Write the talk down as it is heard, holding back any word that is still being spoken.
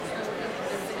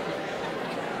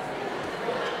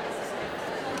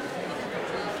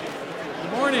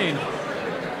morning.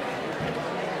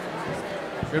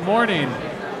 Good morning.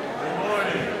 Good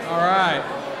morning. All right.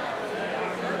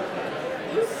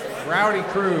 Rowdy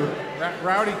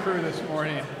crew this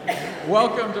morning.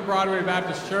 Welcome to Broadway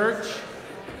Baptist Church.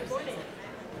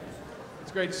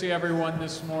 It's great to see everyone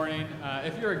this morning.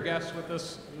 If you're a guest with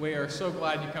us, we are so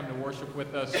glad you come to worship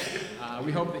with us.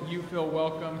 We hope that you feel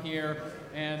welcome here.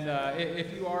 And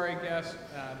if you are a guest,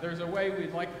 there's a way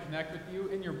we'd like to connect with you.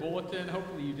 In your bulletin,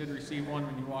 hopefully you did receive one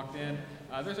when you walked in,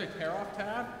 there's a tear-off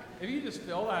tab. If you just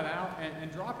fill that out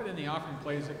and drop it in the offering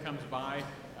plate as it comes by,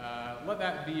 let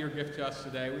that be your gift to us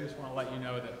today. We just want to let you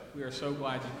know that we are so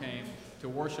glad you came to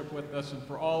worship with us, and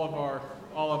for all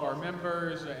of our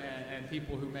members and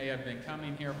people who may have been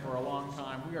coming here for a long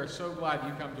time, we are so glad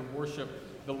you come to worship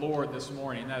the Lord this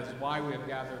morning. That is why we have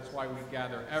gathered. It's why we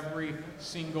gather every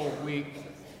single week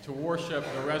to worship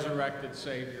the resurrected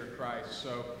Savior Christ.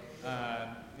 So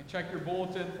check your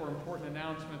bulletin for important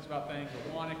announcements about things.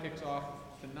 Awana kicks off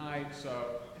tonight,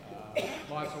 so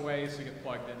lots of ways to get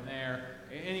plugged in there.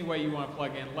 Any way you want to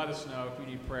plug in, let us know. If you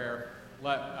need prayer,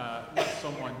 let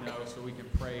someone know so we can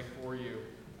pray for you.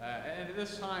 And at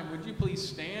this time, would you please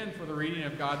stand for the reading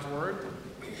of God's Word?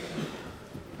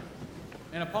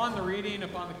 And upon the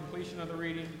completion of the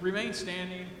reading, remain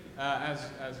standing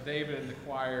as David and the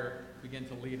choir begin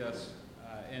to lead us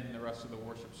in the rest of the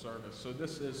worship service. So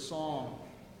this is Psalm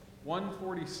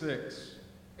 146.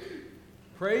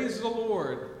 Praise the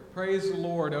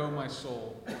Lord, O my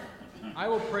soul. I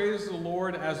will praise the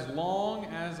Lord as long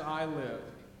as I live.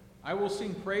 I will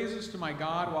sing praises to my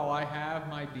God while I have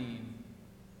my being.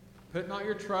 Put not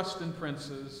your trust in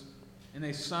princes, in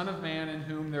a son of man in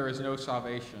whom there is no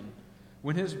salvation.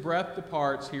 When his breath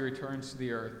departs, he returns to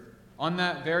the earth. On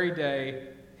that very day,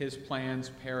 his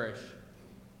plans perish.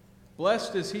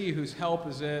 Blessed is he whose help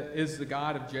is the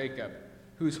God of Jacob,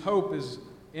 whose hope is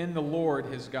in the Lord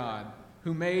his God,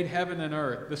 who made heaven and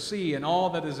earth, the sea, and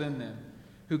all that is in them,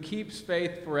 who keeps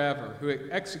faith forever, who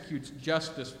executes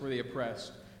justice for the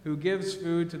oppressed, who gives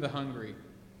food to the hungry.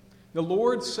 The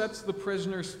Lord sets the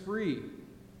prisoners free.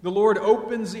 The Lord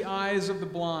opens the eyes of the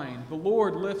blind. The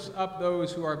Lord lifts up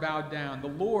those who are bowed down. The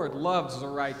Lord loves the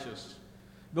righteous.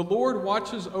 The Lord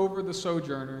watches over the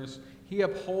sojourners. He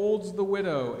upholds the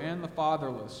widow and the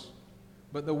fatherless.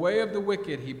 But the way of the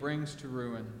wicked he brings to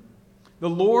ruin. The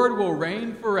Lord will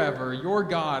reign forever, your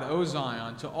God, O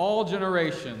Zion, to all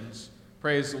generations.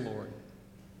 Praise the Lord.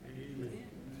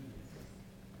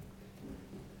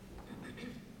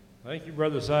 Thank you,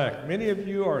 Brother Zach. Many of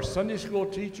you are Sunday school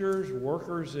teachers,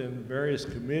 workers in various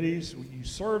committees. You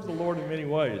serve the Lord in many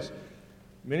ways.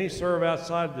 Many serve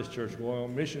outside this church, going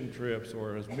on mission trips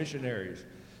or as missionaries.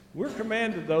 We're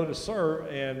commanded, though, to serve,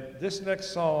 and this next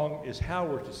song is how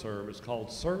we're to serve. It's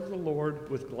called Serve the Lord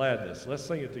with Gladness. Let's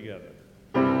sing it together.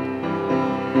 Praise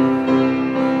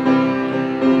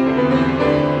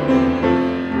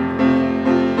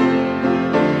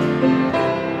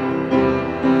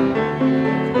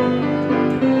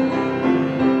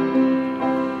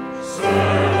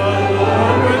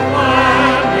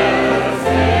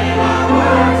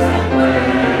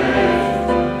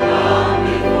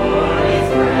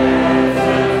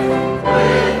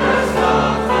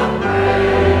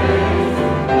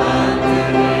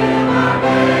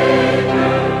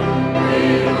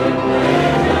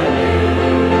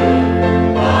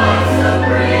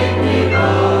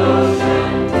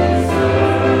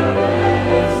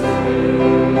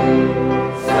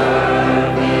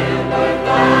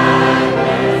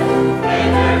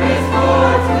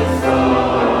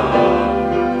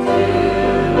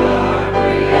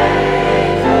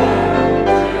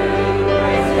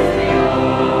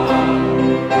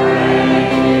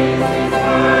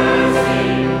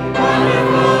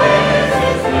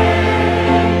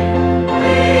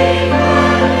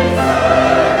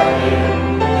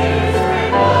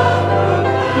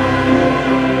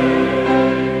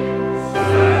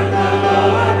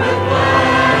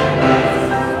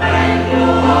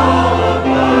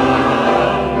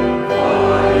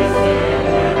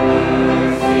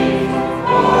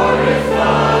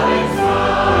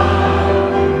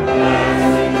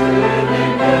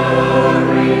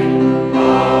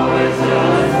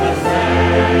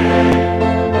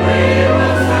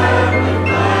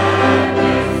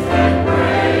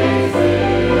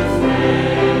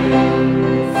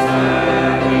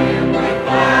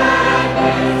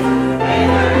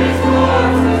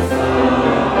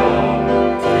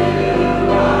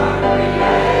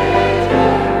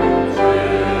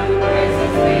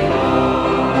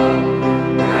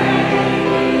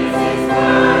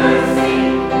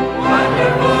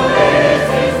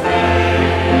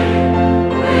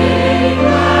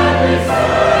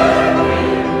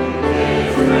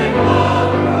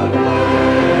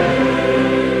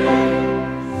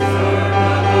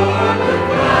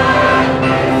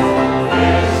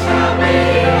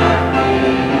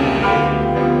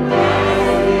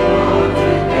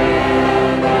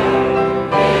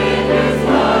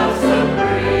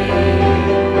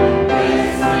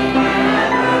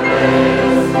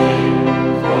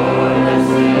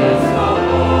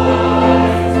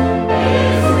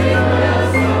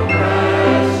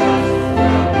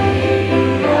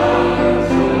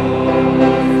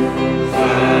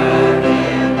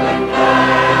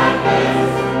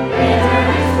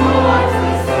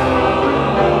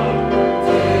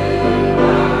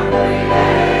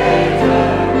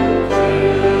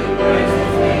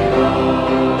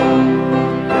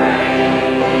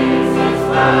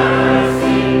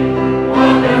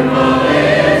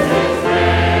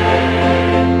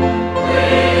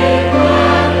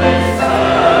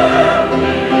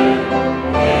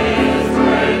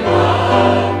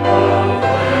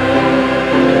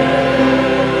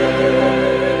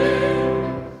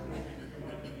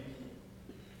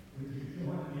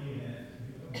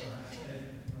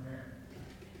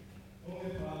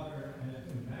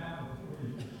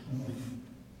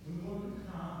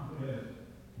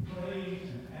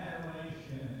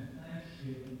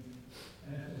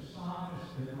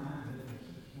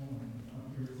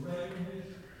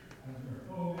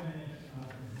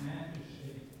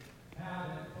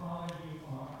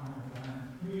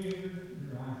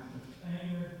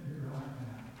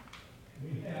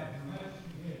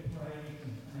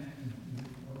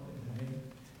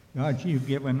God, you've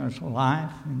given us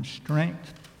life and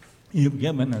strength. You've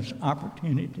given us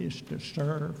opportunities to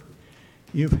serve.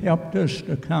 You've helped us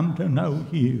to come to know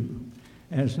you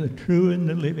as the true and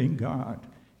the living God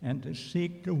and to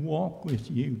seek to walk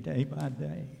with you day by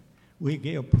day. We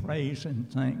give praise and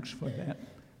thanks for that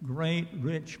great,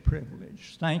 rich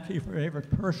privilege. Thank you for every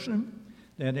person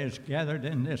that is gathered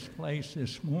in this place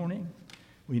this morning.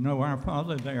 We know, our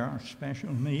Father, there are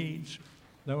special needs.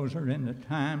 Those are in the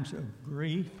times of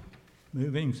grief,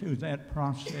 moving through that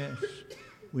process.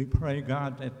 We pray,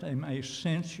 God, that they may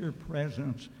sense your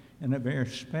presence in a very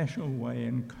special way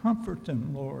and comfort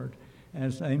them, Lord,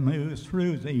 as they move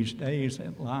through these days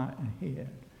that lie ahead.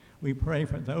 We pray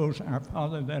for those, our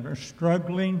Father, that are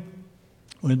struggling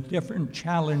with different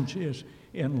challenges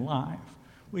in life.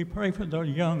 We pray for those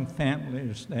young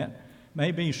families that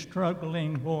may be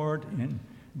struggling, Lord, in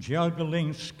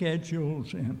juggling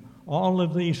schedules and all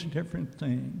of these different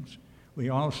things. We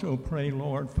also pray,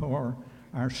 Lord, for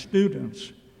our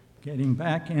students getting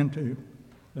back into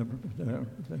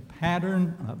the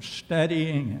pattern of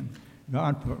studying. And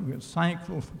God, we're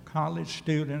thankful for college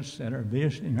students that are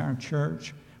visiting our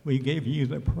church. We give you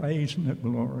the praise and the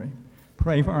glory.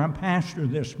 Pray for our pastor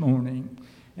this morning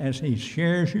as he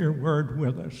shares your word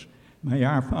with us. May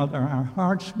our Father, our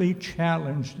hearts be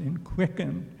challenged and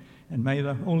quickened, and may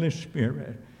the Holy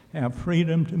Spirit have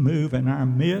freedom to move in our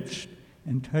midst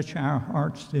and touch our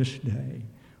hearts this day.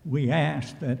 We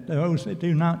ask that those that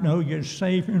do not know your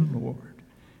Savior and Lord,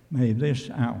 may this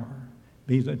hour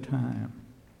be the time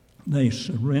they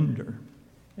surrender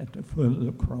at the foot of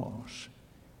the cross,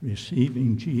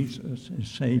 receiving Jesus as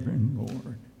Savior and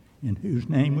Lord, in whose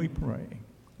name we pray.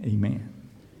 Amen.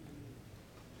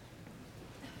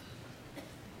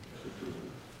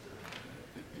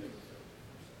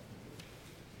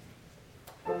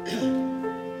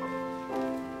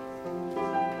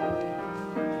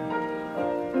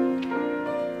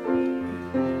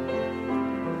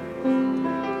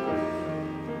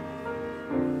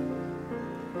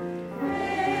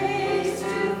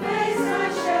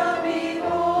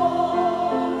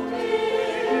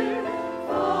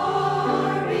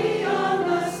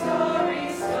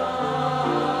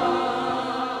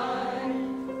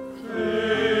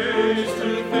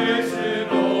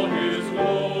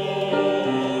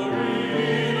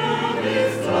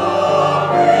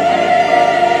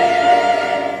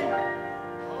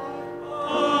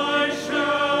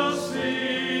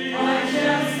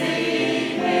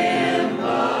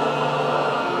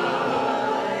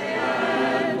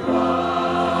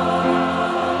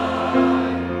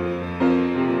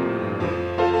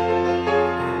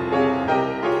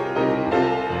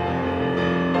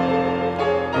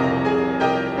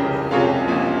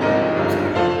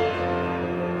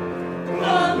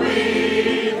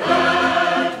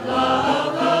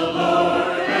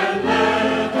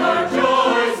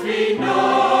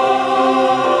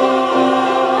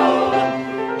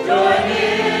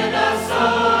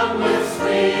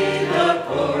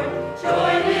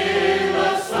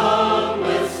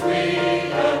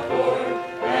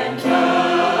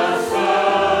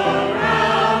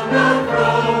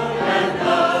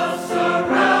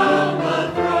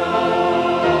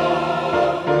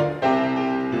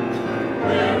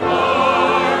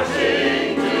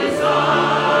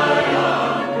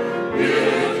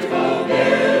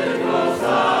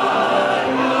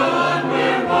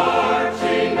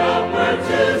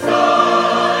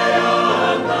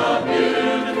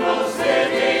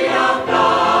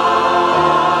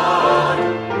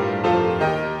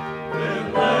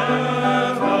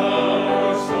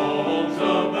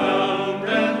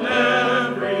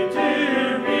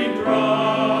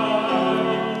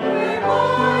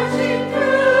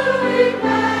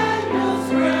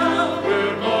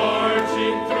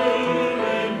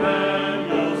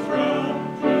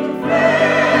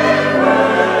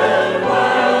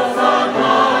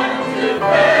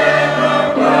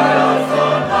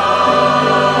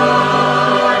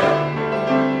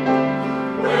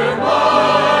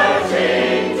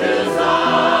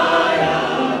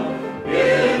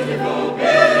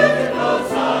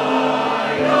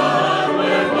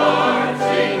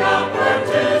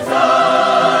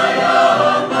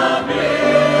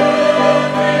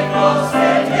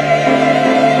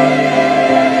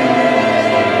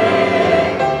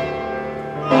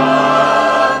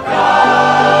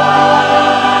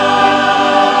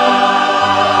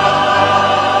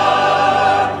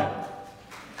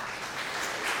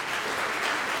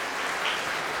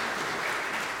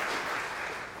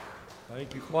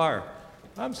 Thank you, choir.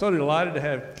 I'm so delighted to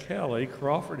have Kelly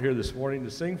Crawford here this morning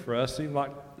to sing for us. Seemed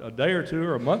like a day or two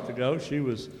or a month ago she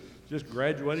was just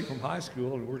graduating from high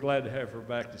school, and we're glad to have her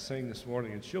back to sing this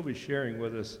morning, and she'll be sharing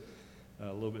with us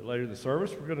a little bit later in the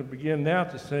service. We're going to begin now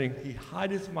to sing "He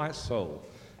Hideth My Soul."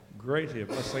 Great hymn.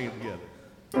 Let's sing it together.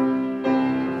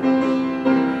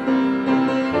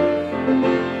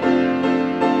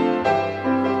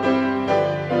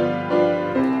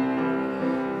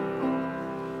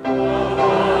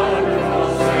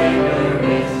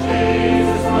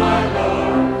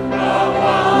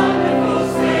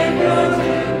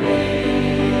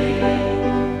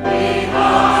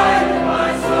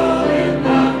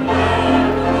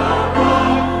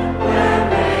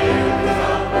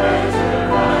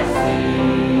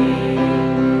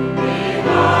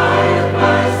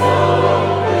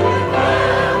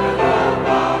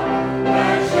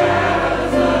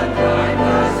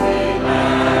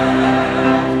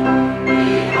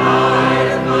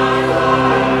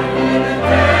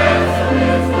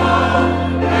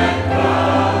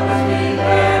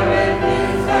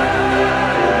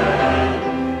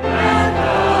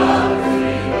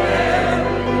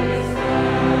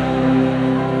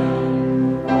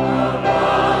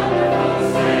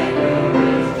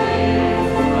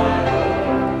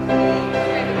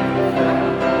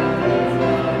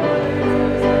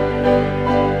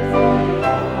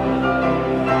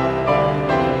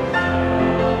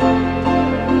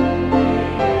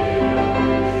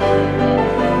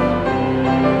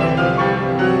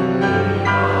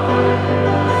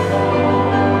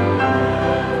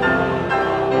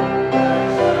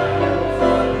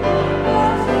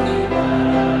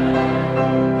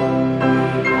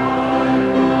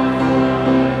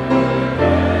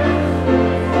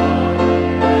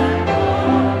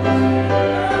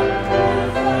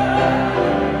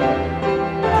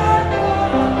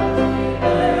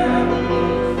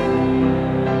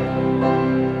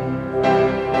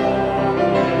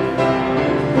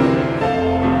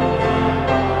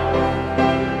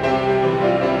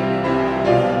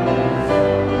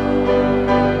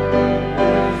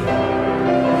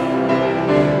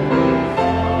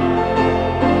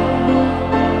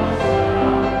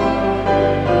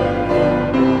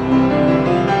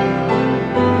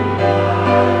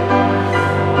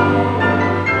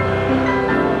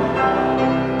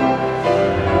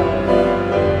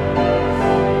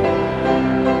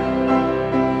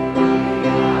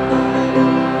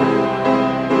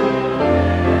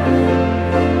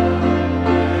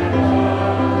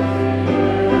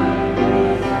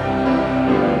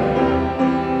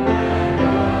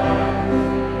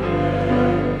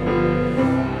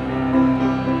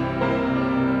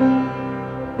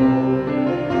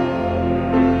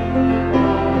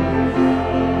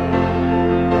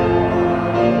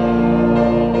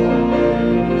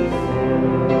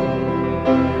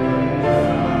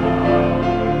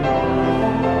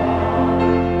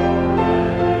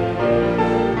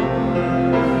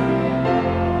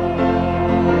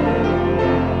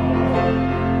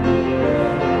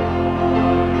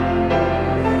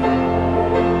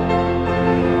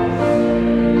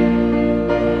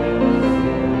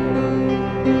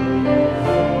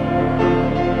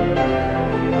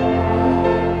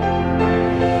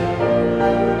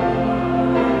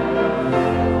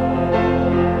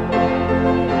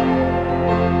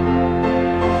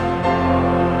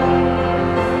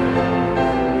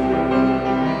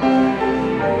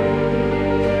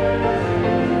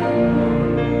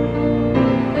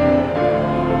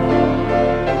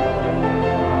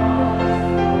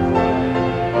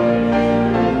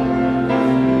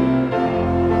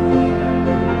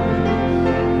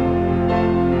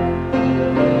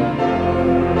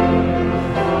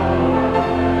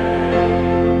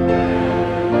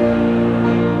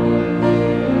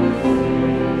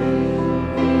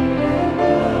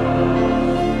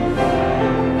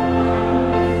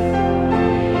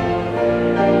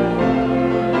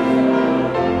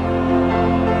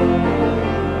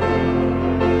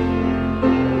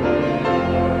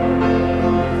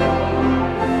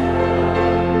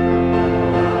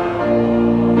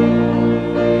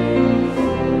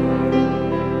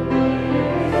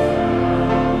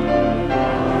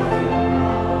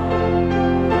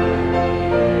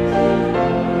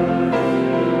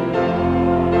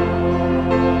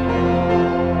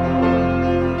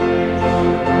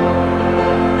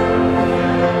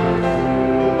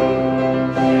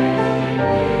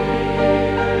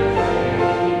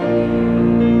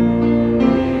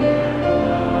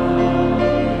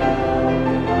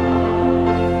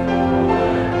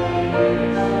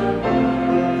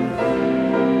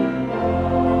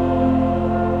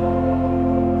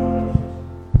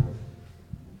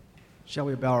 Shall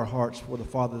we bow our hearts before the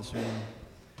Father this morning?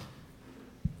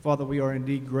 Father, we are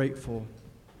indeed grateful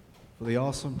for the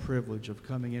awesome privilege of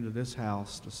coming into this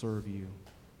house to serve you.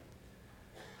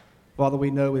 Father, we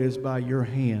know it is by your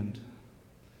hand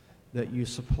that you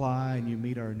supply and you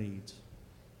meet our needs.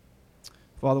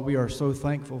 Father, we are so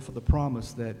thankful for the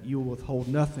promise that you will withhold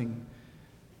nothing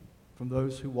from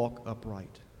those who walk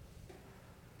upright.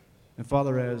 And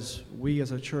Father, as we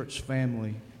as a church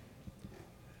family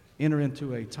enter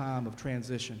into a time of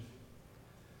transition,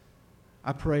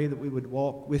 I pray that we would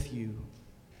walk with you,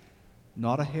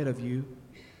 not ahead of you,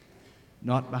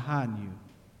 not behind you,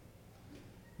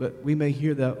 but we may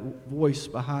hear that voice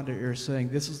behind our ear saying,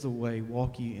 "This is the way,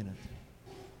 walk ye in it."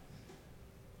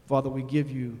 Father, we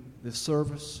give you this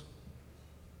service.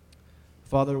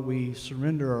 Father, we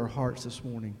surrender our hearts this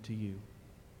morning to you.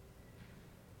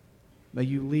 May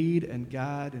you lead and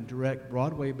guide and direct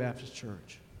Broadway Baptist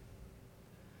Church.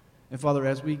 And Father,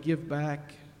 as we give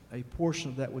back a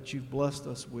portion of that which you've blessed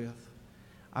us with,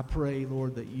 I pray,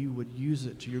 Lord, that you would use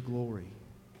it to your glory.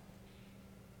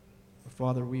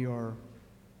 Father, we are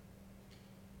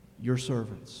your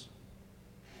servants.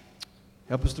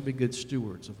 Help us to be good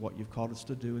stewards of what you've called us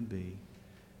to do and be.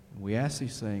 And we ask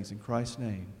these things in Christ's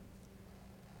name.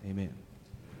 Amen.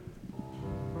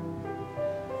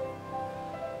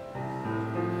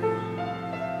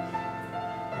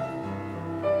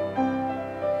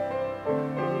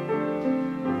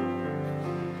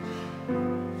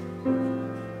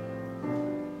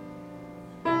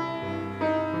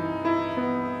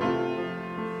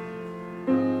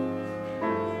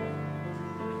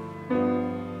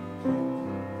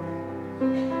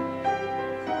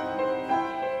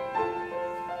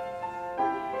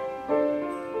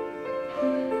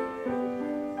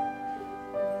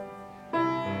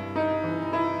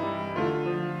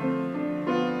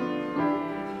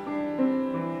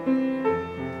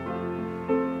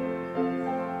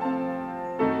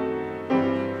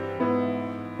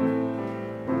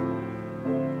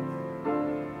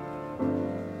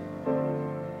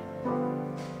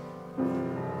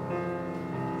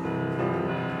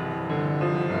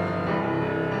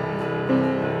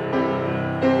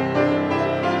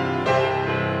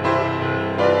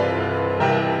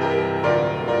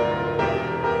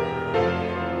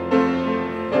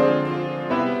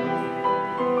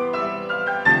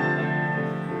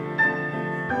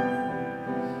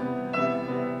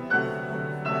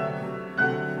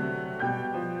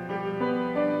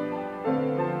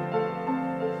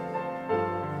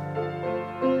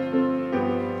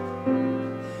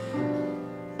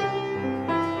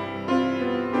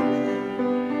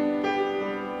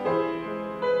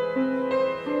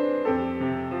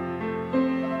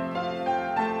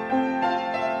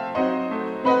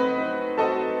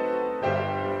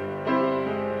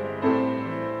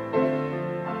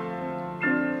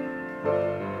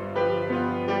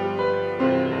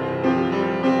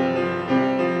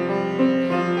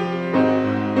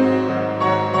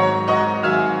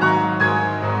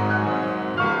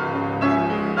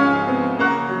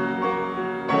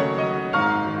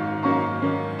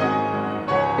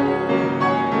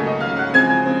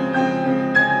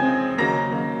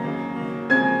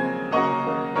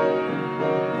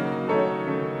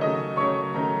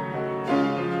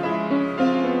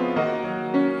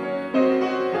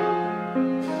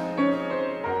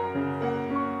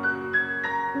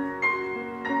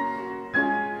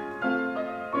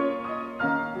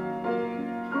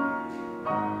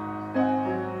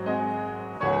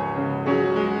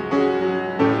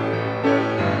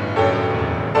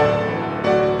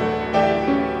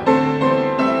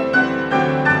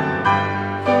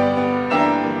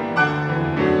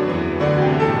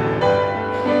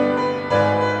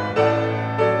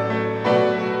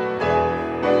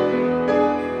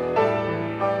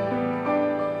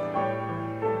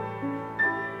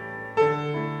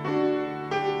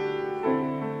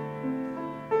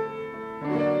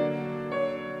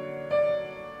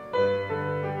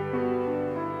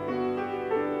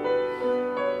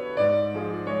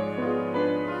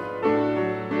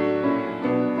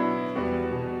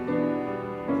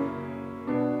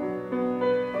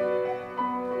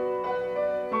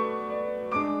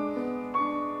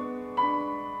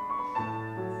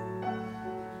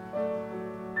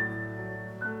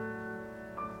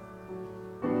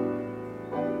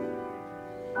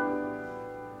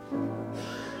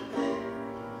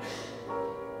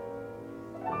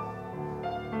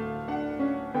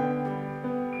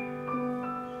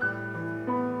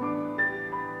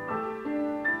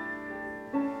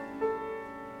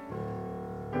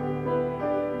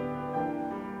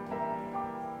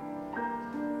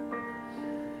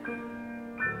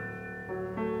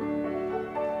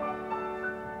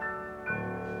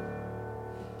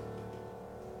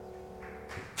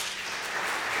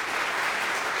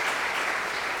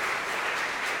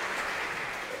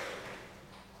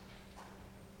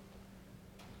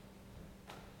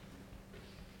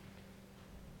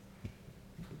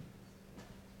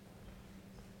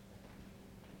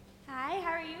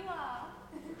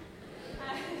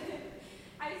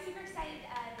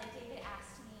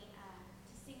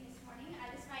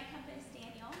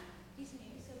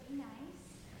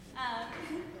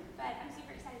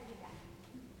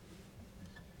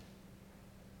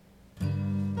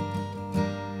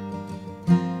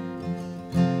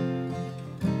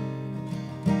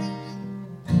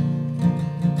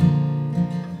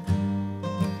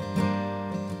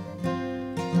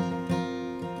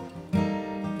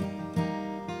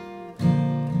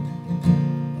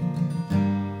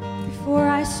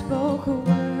 I spoke a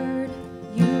word,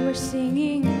 you were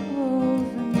singing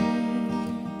over me.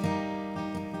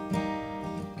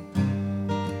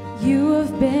 You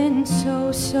have been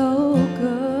so, so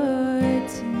good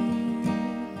to me.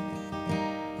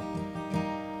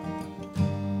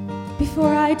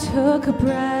 Before I took a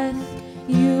breath,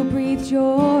 you breathed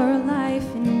your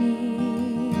life in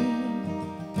me.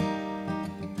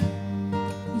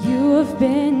 You have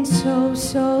been so,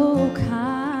 so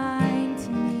kind to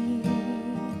me.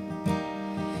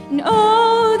 And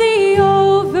oh, the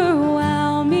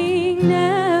overwhelming,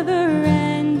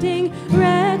 never-ending,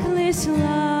 reckless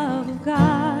love of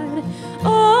God.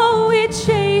 Oh, it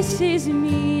chases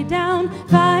me down,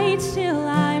 fights till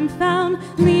I'm found,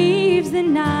 leaves the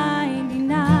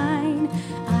 99.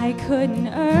 I couldn't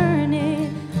earn it,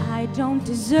 I don't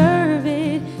deserve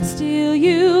it, still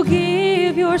you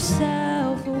give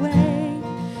yourself away.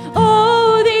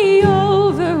 Oh, the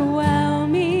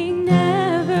overwhelming,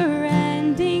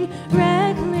 never-ending,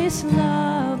 reckless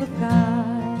love of God.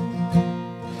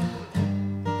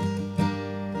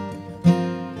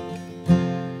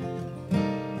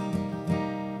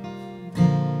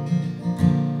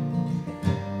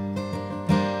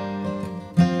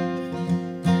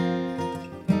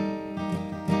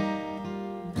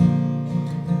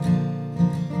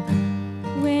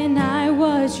 When I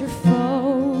was your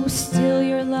foe, still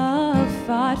your love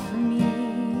fought for me.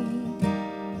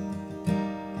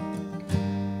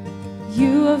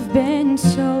 You have been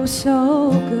so,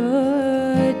 so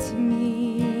good to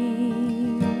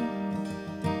me.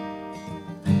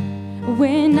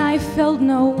 When I felt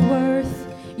no worth,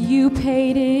 you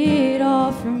paid it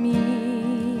all for me.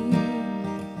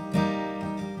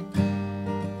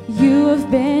 You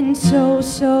have been so,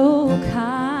 so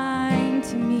kind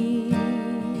to me.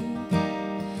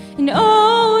 And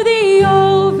oh, the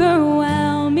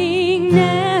overwhelming,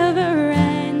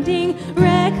 never-ending,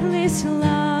 reckless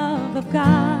love of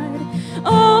God.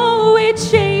 Oh, it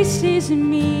chases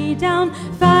me down,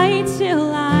 fights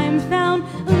till I'm found,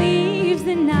 leaves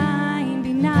the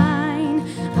 99.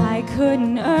 I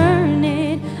couldn't earn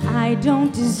it, I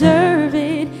don't deserve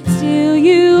it, still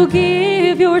you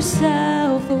give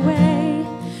yourself away.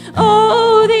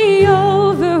 Oh, the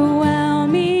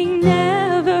overwhelming,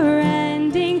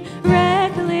 never-ending,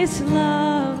 reckless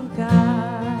love of God.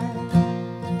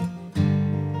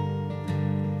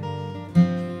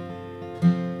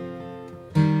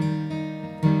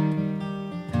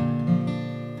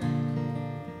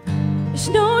 There's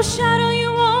no shadow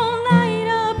you won't light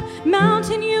up,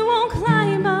 mountain you won't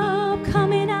climb up,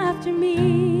 coming after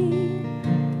me.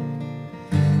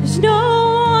 There's no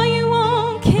wall you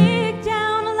won't kick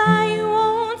down, a lie you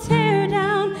won't tear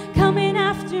down, coming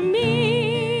after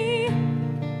me.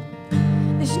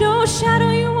 There's no shadow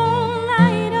you won't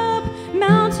light up,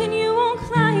 mountain you won't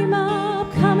climb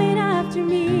up, coming after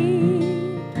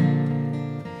me.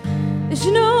 There's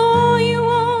no wall you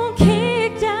won't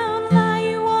kick down, a lie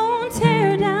you won't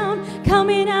tear down,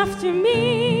 coming after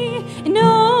me. And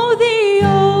oh, the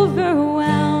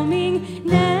overwhelming,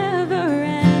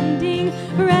 never-ending,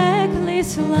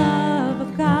 reckless love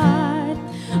of God.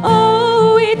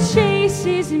 Oh, it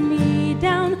chases me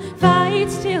down,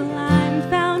 fights till I'm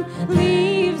found,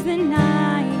 leaves the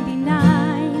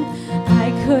 99.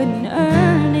 I couldn't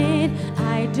earn it,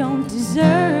 I don't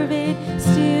deserve it,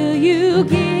 still you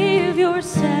give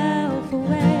yourself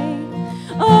away.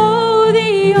 Oh,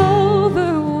 the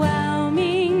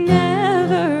overwhelming,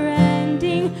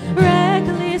 never-ending,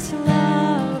 reckless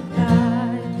love of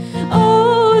God.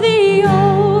 Oh, the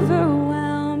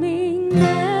overwhelming,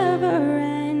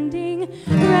 never-ending,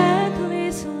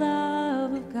 reckless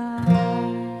love of God.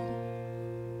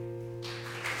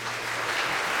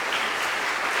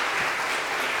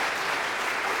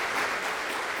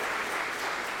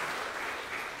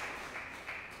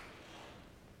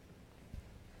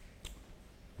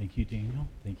 Thank you, Daniel.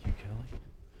 Thank you, Kelly.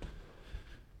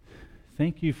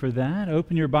 Thank you for that.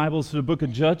 Open your Bibles to the book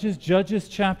of Judges, Judges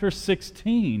chapter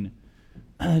 16.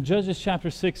 Judges chapter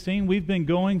 16. We've been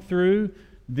going through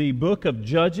the book of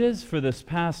Judges for this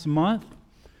past month,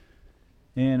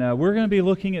 and we're going to be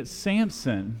looking at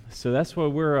Samson. So that's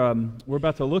what we're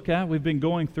about to look at. We've been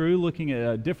going through looking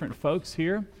at different folks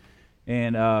here,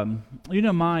 and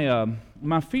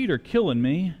my feet are killing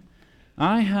me.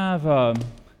 I have.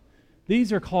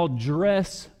 These are called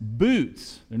dress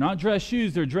boots. They're not dress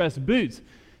shoes, they're dress boots.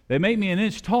 They make me an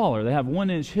inch taller. They have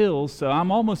 1-inch heels, so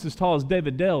I'm almost as tall as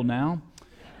David Dell now.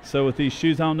 So with these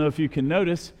shoes, I don't know if you can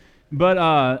notice. But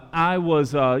I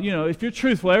was, if you're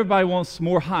truthful, everybody wants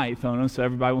more height on them, so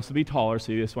everybody wants to be taller,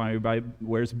 so that's why everybody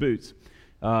wears boots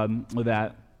with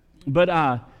that. But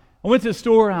I went to the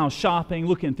store, I was shopping,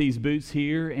 looking at these boots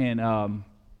here, and I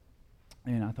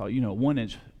thought, a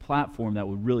 1-inch platform that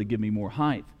would really give me more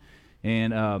height.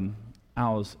 And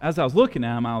as I was looking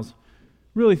at them, I was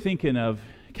really thinking of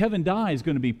Kevin Dye is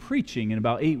going to be preaching in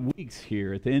about 8 weeks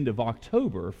here at the end of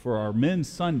October for our Men's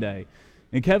Sunday.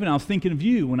 And Kevin, I was thinking of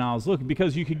you when I was looking,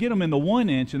 because you could get them in the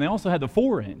 1-inch, and they also had the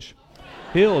 4-inch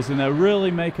heels, and that really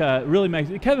makes.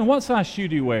 Kevin, what size shoe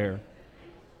do you wear?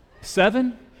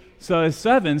 7? So it's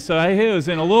 7. So hey,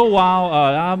 in a little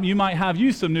while, you might have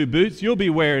you some new boots. You'll be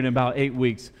wearing in about 8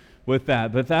 weeks with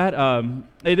that. But that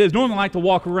it is normally like to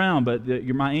walk around, but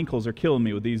my ankles are killing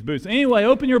me with these boots. Anyway,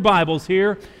 open your Bibles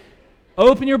here.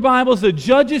 Open your Bibles to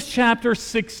Judges chapter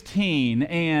 16.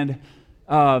 And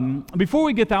before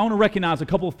we get that, I want to recognize a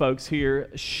couple of folks here.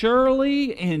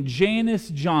 Shirley and Janice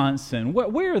Johnson.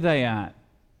 Where are they at?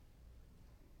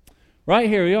 Right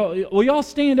here. Will y'all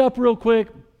stand up real quick?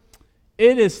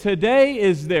 Today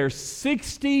is their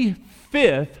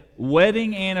 65th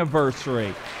wedding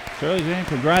anniversary. Shirley, Jan,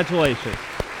 congratulations.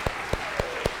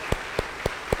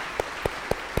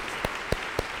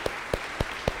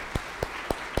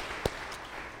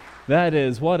 That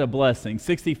is, what a blessing.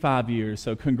 65 years,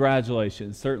 so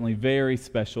congratulations. Certainly very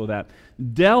special that.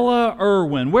 Della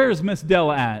Irwin, where's Miss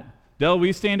Della at? Della, will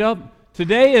you stand up?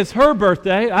 Today is her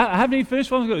birthday. I haven't even finished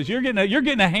one of those. You're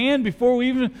getting a hand before we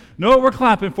even know what we're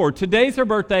clapping for. Today's her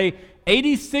birthday,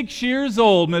 86 years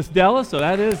old, Miss Della, so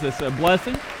that's a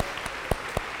blessing.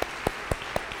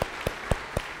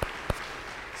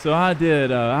 So I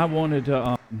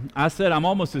said I'm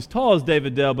almost as tall as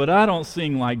David Dell, but I don't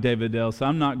sing like David Dell, so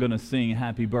I'm not going to sing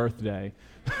happy birthday.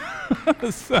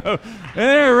 So,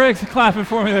 there, Rick's clapping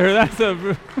for me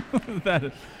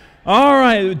there. All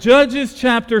right, Judges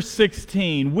chapter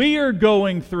 16. We are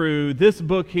going through this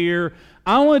book here.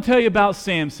 I want to tell you about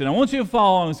Samson. I want you to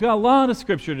follow along. It's got a lot of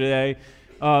scripture today.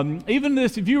 Even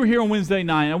this, if you were here on Wednesday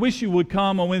night, I wish you would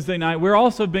come on Wednesday night. We've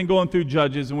also been going through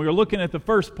Judges, and we were looking at the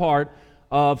first part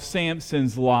of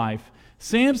Samson's life.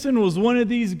 Samson was one of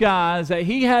these guys that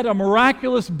he had a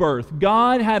miraculous birth.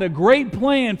 God had a great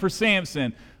plan for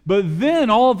Samson, but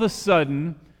then all of a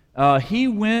sudden he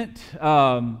went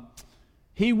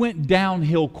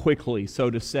downhill quickly,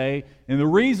 so to say. And the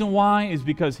reason why is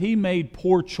because he made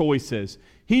poor choices.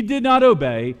 He did not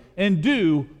obey and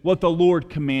do what the Lord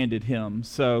commanded him.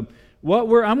 So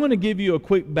I'm going to give you a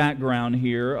quick background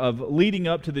here of leading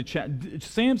up to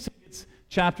Samson.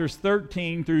 Chapters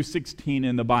 13 through 16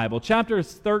 in the Bible. Chapter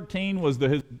 13 was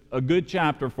a good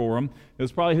chapter for him. It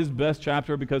was probably his best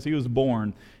chapter because he was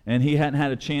born and he hadn't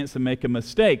had a chance to make a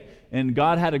mistake. And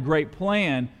God had a great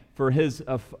plan for his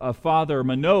father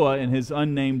Manoah and his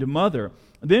unnamed mother.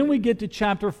 Then we get to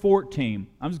chapter 14.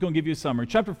 I'm just going to give you a summary.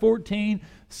 Chapter 14,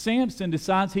 Samson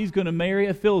decides he's going to marry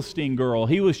a Philistine girl.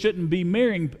 He shouldn't be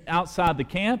marrying outside the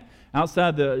camp,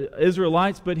 outside the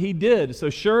Israelites, but he did. So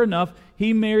sure enough,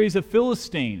 he marries a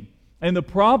Philistine. And the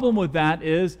problem with that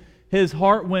is his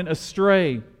heart went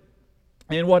astray.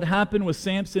 And what happened with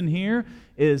Samson here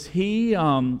is he,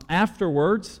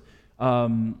 afterwards,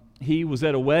 he was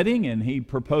at a wedding and he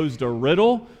proposed a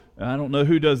riddle. I don't know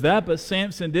who does that, but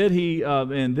Samson did.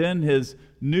 And then his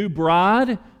new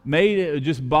bride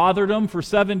just bothered him for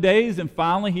 7 days, and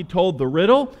finally he told the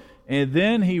riddle. And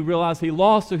then he realized he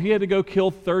lost, so he had to go kill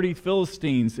 30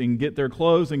 Philistines and get their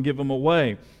clothes and give them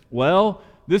away. Well,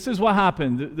 this is what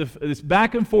happened. This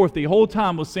back and forth the whole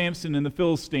time with Samson and the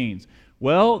Philistines.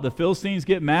 Well, the Philistines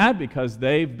get mad because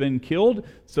they've been killed.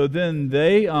 So then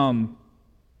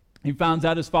he finds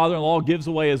out his father-in-law gives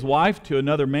away his wife to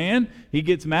another man. He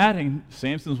gets mad, and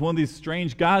Samson's one of these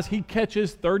strange guys. He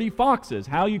catches 30 foxes.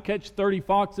 How you catch 30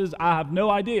 foxes, I have no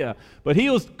idea. But he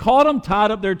caught them,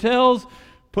 tied up their tails,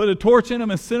 put a torch in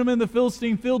them and sent them in the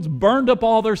Philistine fields, burned up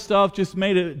all their stuff, just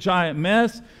made a giant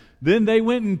mess. Then they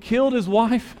went and killed his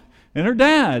wife and her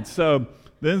dad. So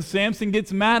then Samson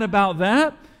gets mad about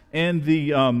that, and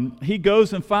he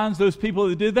goes and finds those people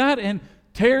that did that and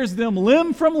tears them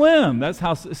limb from limb. That's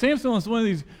how Samson was one of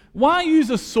these. Why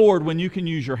use a sword when you can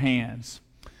use your hands?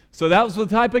 So that was the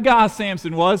type of guy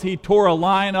Samson was. He tore a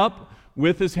lion up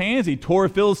with his hands. He tore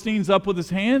Philistines up with his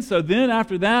hands. So then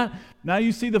after that, now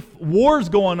you see the wars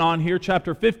going on here,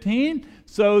 chapter 15.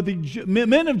 So the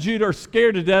men of Judah are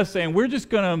scared to death, saying, we're just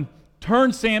going to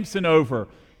turn Samson over.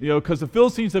 Because the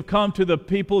Philistines have come to the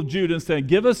people of Judah and said,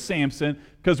 give us Samson,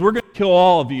 because we're going to kill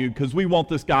all of you, because we want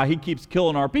this guy. He keeps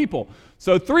killing our people.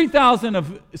 So 3,000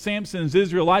 of Samson's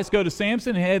Israelites go to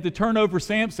Samson and had to turn over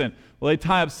Samson. Well, they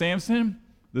tie up Samson.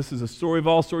 This is a story of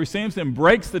all stories. Samson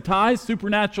breaks the ties,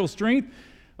 supernatural strength.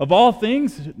 of all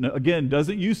things, again,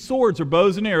 doesn't use swords or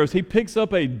bows and arrows. He picks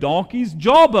up a donkey's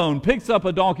jawbone,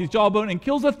 and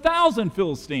kills 1,000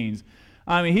 Philistines.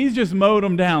 I mean, he's just mowed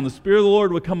them down. The Spirit of the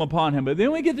Lord would come upon him. But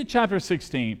then we get to chapter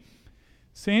 16.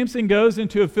 Samson goes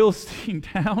into a Philistine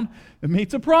town and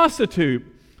meets a prostitute,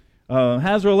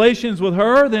 has relations with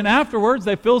her. Then afterwards,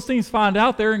 the Philistines find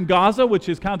out they're in Gaza, which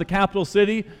is kind of the capital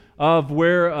city of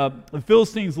where the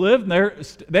Philistines live. And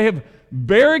they have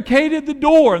barricaded the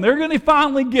door, and they're going to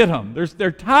finally get him.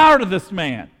 They're tired of this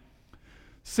man.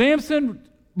 Samson,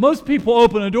 most people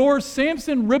open a door.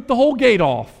 Samson ripped the whole gate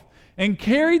off and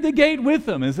carried the gate with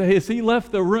him as he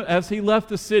left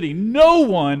the city. No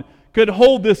one could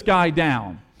hold this guy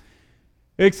down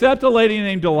except a lady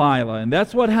named Delilah. And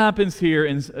that's what happens here.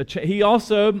 And he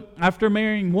also, after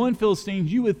marrying one Philistine,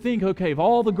 you would think, okay, of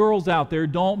all the girls out there,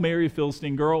 don't marry a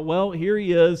Philistine girl. Well, here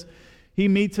he is. He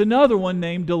meets another one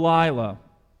named Delilah.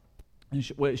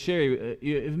 And Sherry,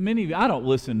 many of you, I don't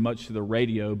listen much to the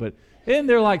radio, but isn't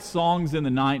there like songs in the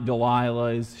night,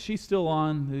 Delilah? Is she still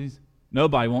on?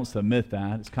 Nobody wants to admit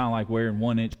that. It's kind of like wearing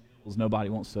 1-inch heels. Nobody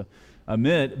wants to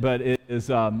admit, but it is,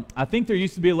 I think there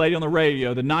used to be a lady on the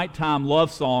radio, the nighttime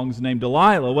love songs named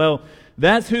Delilah. Well,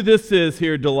 that's who this is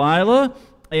here, Delilah.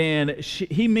 And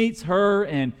he meets her,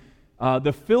 and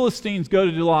the Philistines go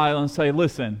to Delilah and say,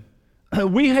 listen,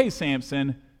 we hate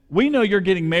Samson. We know you're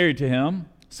getting married to him.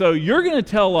 So you're going to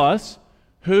tell us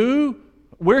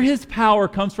where his power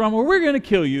comes from, or we're going to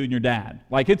kill you and your dad.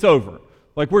 Like, it's over.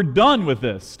 Like, we're done with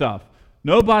this stuff.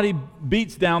 Nobody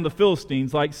beats down the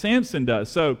Philistines like Samson does.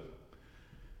 So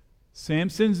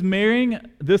Samson's marrying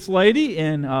this lady,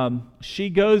 and she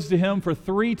goes to him for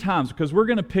 3 times, because we're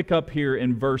going to pick up here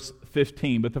in verse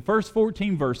 15. But the first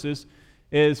 14 verses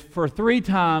is for 3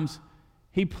 times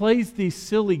he plays these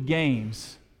silly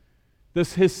games.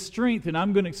 His strength, and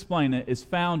I'm going to explain it, is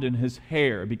found in his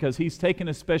hair, because he's taken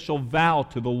a special vow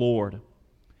to the Lord.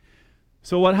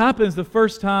 So what happens the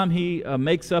first time he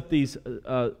makes up these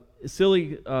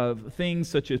silly things,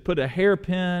 such as put a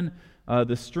hairpin,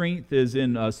 the strength is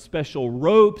in special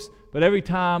ropes, but every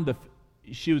time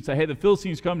she would say, hey, the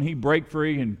Philistines come, and he'd break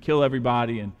free and kill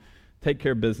everybody and take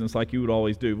care of business like you would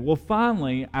always do. Well,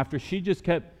 finally, after she just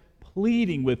kept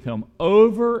pleading with him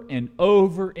over and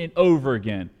over and over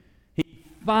again, he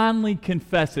finally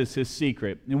confesses his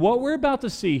secret. And what we're about to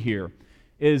see here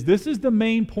is this is the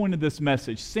main point of this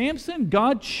message. Samson,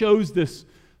 God chose this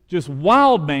just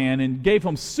wild man and gave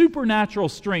him supernatural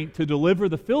strength to deliver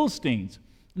the Philistines.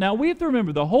 Now, we have to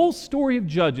remember the whole story of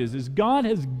Judges is God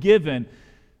has given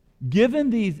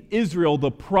these Israel the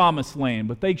promised land,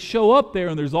 but they show up there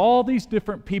and there's all these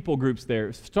different people groups there.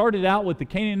 It started out with the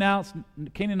Canaanites.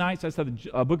 That's how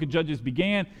the book of Judges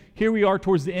began. Here we are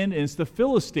towards the end, and it's the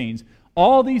Philistines.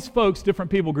 All these folks,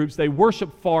 different people groups, they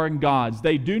worship foreign gods.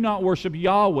 They do not worship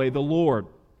Yahweh, the Lord.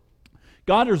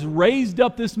 God has raised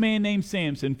up this man named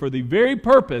Samson for the very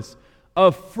purpose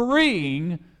of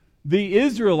freeing the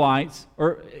Israelites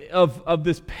of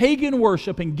this pagan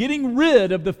worship and getting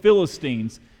rid of the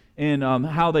Philistines, and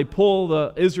how they pull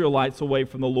the Israelites away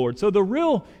from the Lord. So the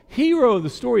real hero of the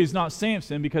story is not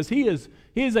Samson, because he is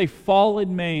a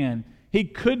fallen man. He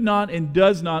could not and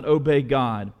does not obey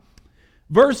God.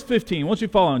 Verse 15, once you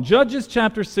follow on, Judges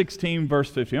chapter 16, verse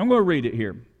 15. I'm going to read it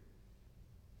here.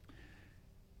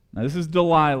 Now this is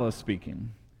Delilah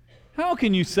speaking. How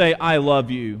can you say, I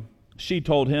love you, she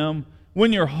told him,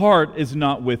 when your heart is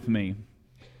not with me?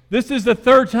 This is the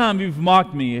 3rd time you've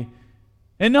mocked me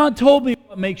and not told me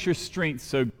what makes your strength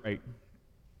so great.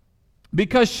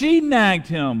 Because she nagged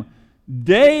him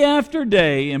day after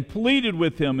day and pleaded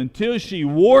with him until she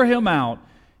wore him out,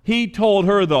 he told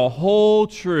her the whole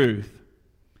truth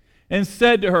and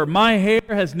said to her, my hair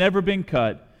has never been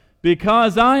cut,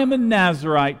 because I am a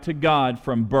Nazirite to God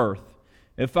from birth.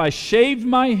 If I am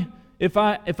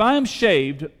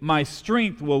shaved, my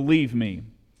strength will leave me,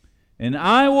 and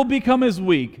I will become as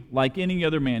weak like any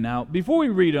other man. Now, before we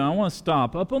read it, I want to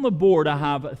stop. Up on the board, I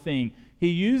have a thing. He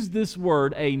used this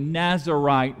word, a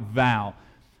Nazirite vow.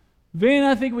 Van,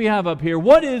 I think we have up here,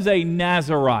 what is a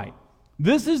Nazirite?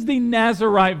 This is the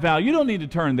Nazirite vow. You don't need to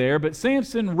turn there, but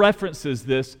Samson references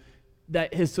this,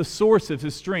 that is the source of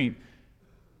his strength.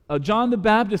 John the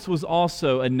Baptist was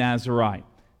also a Nazirite.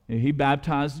 He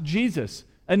baptized Jesus.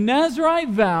 A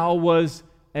Nazirite vow was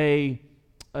a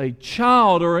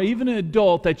child or even an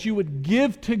adult that you would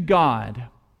give to God.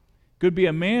 Could be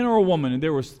a man or a woman, and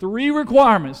there was 3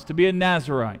 requirements to be a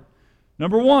Nazirite.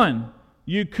 Number 1,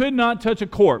 you could not touch a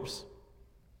corpse.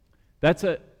 That's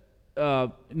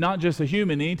not just a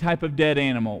human, any type of dead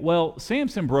animal. Well,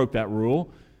 Samson broke that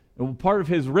rule. Part of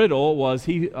his riddle was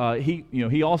he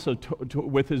also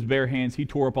with his bare hands he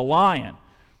tore up a lion.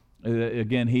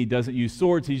 Again, he doesn't use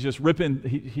swords. He's just ripping.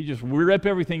 He just rip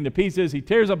everything to pieces. He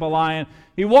tears up a lion.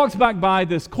 He walks back by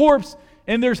this corpse,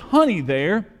 and there's honey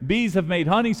there. Bees have made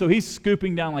honey, so he's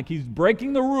scooping down like he's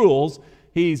breaking the rules.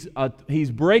 He's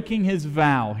breaking his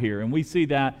vow here, and we see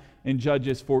that in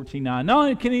Judges 14:9. Not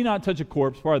only can he not touch a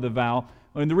corpse, part of the vow,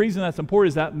 and the reason that's important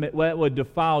is that would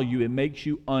defile you. It makes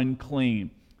you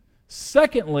unclean.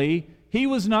 Secondly, he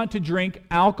was not to drink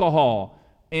alcohol.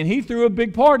 And he threw a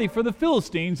big party for the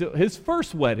Philistines at his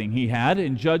first wedding he had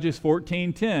in Judges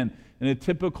 14:10. In a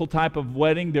typical type of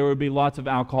wedding, there would be lots of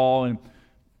alcohol. And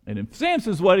in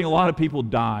Samson's wedding, a lot of people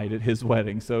died at his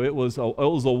wedding. So it was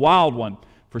a wild one,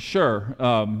 for sure.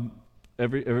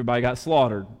 Everybody got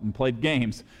slaughtered and played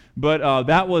games. But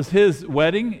that was his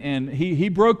wedding, and he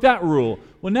broke that rule.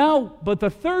 But the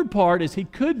third part is he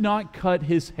could not cut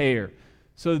his hair.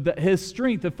 So his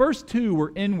strength, the first two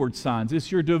were inward signs.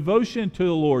 It's your devotion to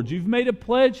the Lord. You've made a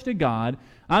pledge to God.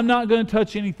 I'm not going to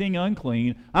touch anything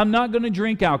unclean. I'm not going to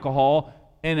drink alcohol.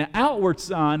 And an outward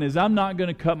sign is I'm not going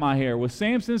to cut my hair. With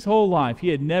Samson's whole life, he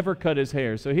had never cut his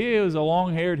hair. So he was a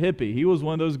long-haired hippie. He was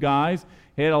one of those guys.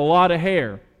 He had a lot of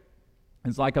hair.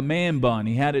 It's like a man bun.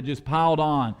 He had it just piled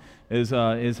on is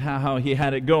how he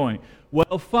had it going.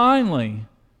 Well, finally,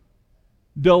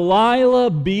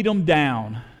 Delilah beat him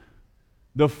down.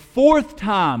 The fourth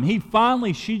time,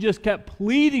 she just kept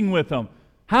pleading with him.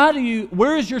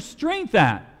 Where is your strength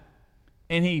at?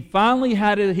 And he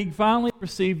finally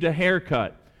received a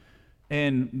haircut.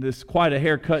 And this is quite a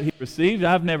haircut he received.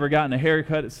 I've never gotten a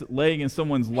haircut laying in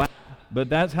someone's lap, but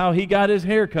that's how he got his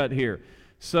haircut here.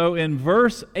 So in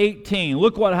verse 18,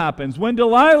 look what happens. When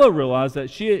Delilah realized that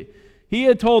he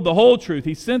had told the whole truth,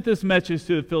 he sent this message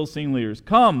to the Philistine leaders.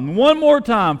 Come one more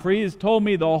time, for he has told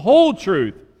me the whole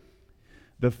truth.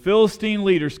 The Philistine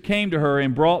leaders came to her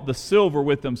and brought the silver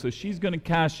with them, so she's going to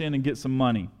cash in and get some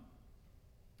money.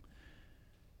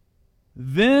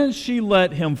 Then she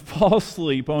let him fall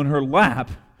asleep on her lap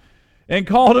and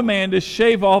called a man to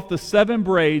shave off the 7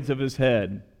 braids of his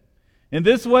head. In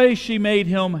this way she made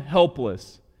him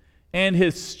helpless, and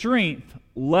his strength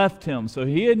left him. So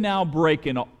he had now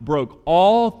broke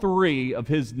all 3 of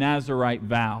his Nazirite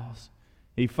vows.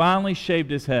 He finally shaved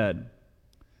his head.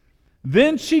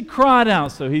 Then she cried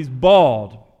out, so he's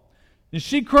bald. And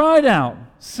she cried out,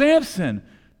 Samson,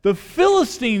 the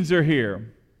Philistines are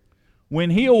here.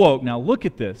 When he awoke, now look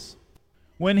at this.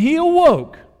 When he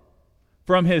awoke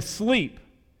from his sleep,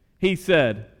 he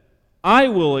said, I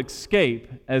will escape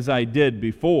as I did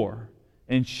before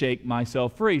and shake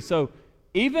myself free. So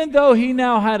even though he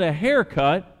now had a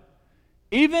haircut,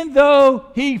 even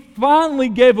though he finally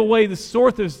gave away the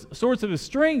source of his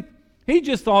strength, he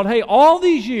just thought, hey, all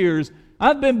these years,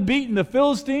 I've been beating the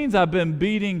Philistines, I've been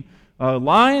beating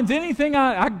lions, anything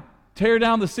I tear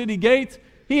down the city gates.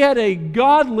 He had a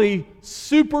godly,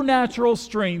 supernatural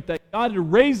strength that God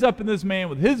had raised up in this man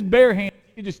with his bare hands.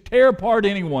 He could just tear apart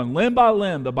anyone, limb by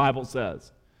limb, the Bible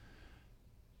says.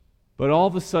 But all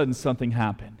of a sudden, something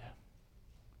happened.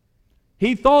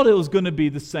 He thought it was going to be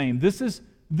the same. This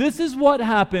is what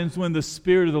happens when the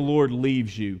Spirit of the Lord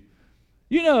leaves you.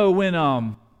 You know,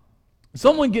 when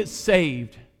someone gets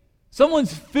saved,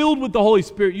 someone's filled with the Holy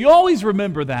Spirit, you always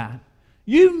remember that.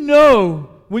 You know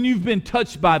when you've been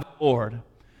touched by the Lord.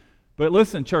 But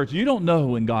listen, church, you don't know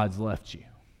when God's left you.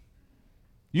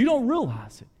 You don't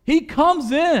realize it. He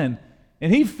comes in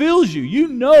and He fills you. You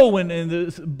know when, and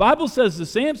the Bible says to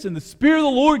Samson, the Spirit of the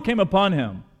Lord came upon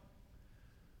him.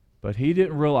 But he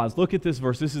didn't realize. Look at this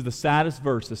verse. This is the saddest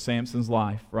verse of Samson's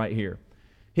life right here.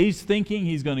 He's thinking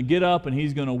he's going to get up and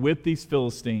he's going to whip these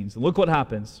Philistines. And look what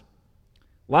happens.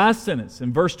 Last sentence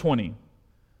in verse 20.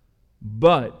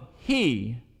 But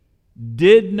he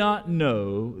did not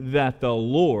know that the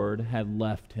Lord had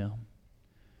left him.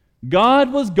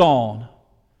 God was gone.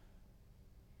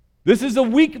 This is a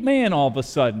weak man all of a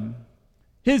sudden.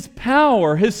 His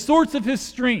power, his source of his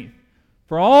strength.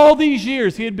 For all these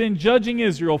years, he had been judging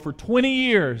Israel for 20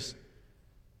 years.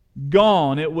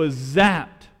 Gone. It was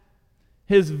zapped.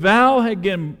 His vow had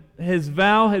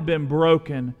been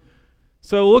broken.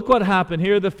 So look what happened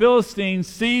here. The Philistines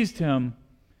seized him,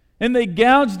 and they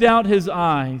gouged out his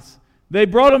eyes. They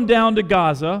brought him down to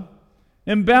Gaza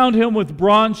and bound him with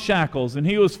bronze shackles, and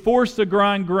he was forced to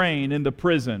grind grain in the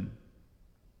prison.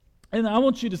 And I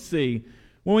want you to see,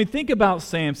 when we think about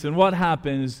Samson, what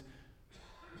happens,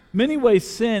 many ways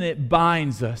sin, it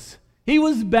binds us. He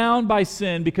was bound by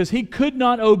sin because he could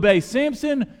not obey.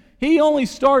 Samson, he only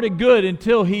started good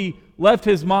until he left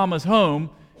his mama's home,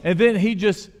 and then he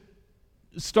just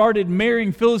started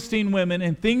marrying Philistine women,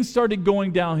 and things started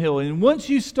going downhill. And once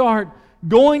you start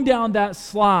going down that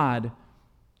slide,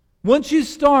 once you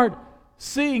start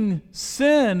seeing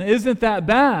sin isn't that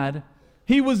bad,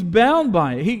 he was bound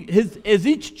by it. As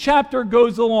each chapter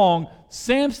goes along,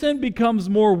 Samson becomes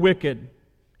more wicked.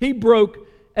 He broke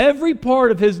every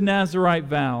part of his Nazirite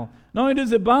vow. Not only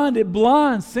does it bind, it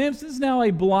blinds. Samson's now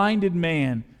a blinded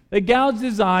man. They gouged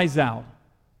his eyes out.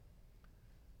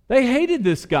 They hated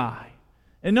this guy.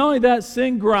 And not only that,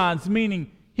 sin grinds,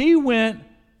 meaning he went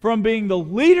from being the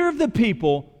leader of the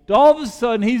people to all of a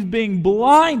sudden he's being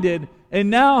blinded,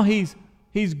 and now he's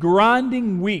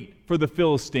grinding wheat for the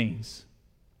Philistines.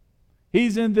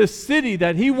 He's in this city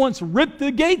that he once ripped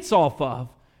the gates off of,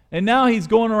 and now he's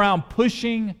going around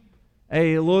pushing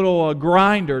a little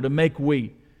grinder to make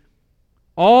wheat.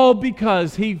 All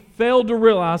because he failed to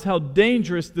realize how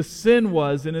dangerous the sin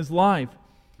was in his life.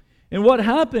 And what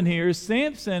happened here is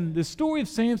Samson, the story of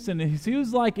Samson, he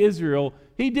was like Israel.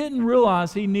 He didn't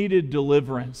realize he needed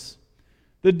deliverance.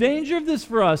 The danger of this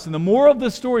for us, and the moral of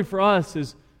the story for us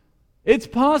is, it's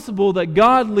possible that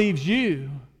God leaves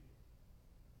you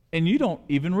and you don't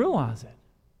even realize it.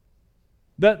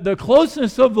 That the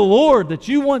closeness of the Lord that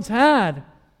you once had,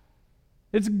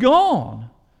 it's gone.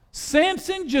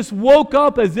 Samson just woke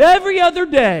up as every other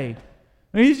day,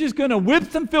 and he's just going to whip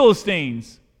some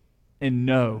Philistines. And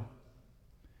no.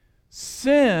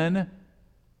 Sin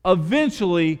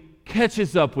eventually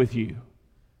catches up with you.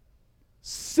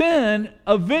 Sin,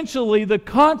 eventually, the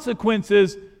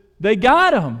consequences, they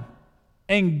got him.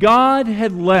 And God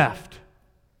had left.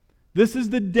 This is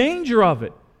the danger of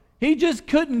it. He just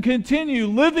couldn't continue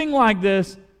living like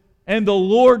this and the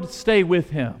Lord stay with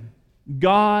him.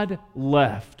 God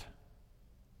left.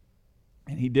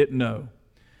 And he didn't know.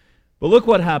 But look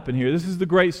what happened here. This is the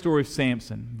great story of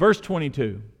Samson. Verse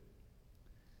 22.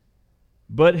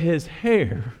 But his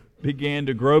hair began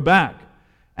to grow back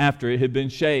after it had been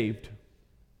shaved.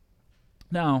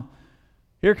 Now,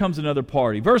 here comes another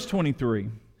party. Verse 23.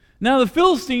 Now the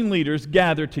Philistine leaders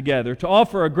gathered together to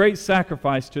offer a great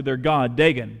sacrifice to their god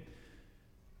Dagon.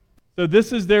 So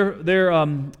this is their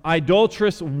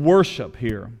idolatrous worship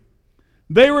here.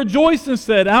 They rejoiced and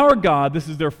said, "Our God," this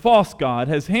is their false god,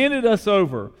 "has handed us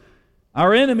over,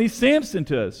 our enemy Samson,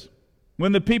 to us."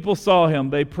 When the people saw him,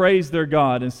 they praised their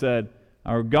God and said,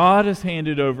 "Our God has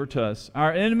handed over to us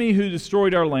our enemy who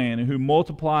destroyed our land and who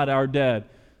multiplied our dead."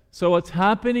 So what's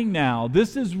happening now,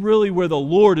 this is really where the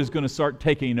Lord is going to start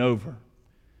taking over.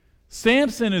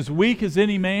 Samson is weak as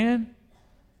any man.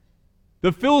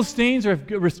 The Philistines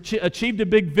have achieved a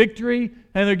big victory,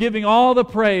 and they're giving all the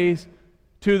praise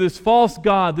to this false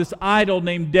god, this idol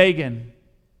named Dagon.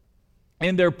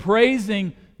 And they're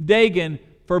praising Dagon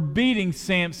for beating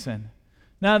Samson.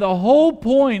 Now, the whole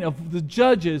point of the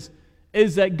Judges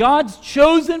is that God's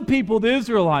chosen people, the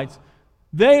Israelites,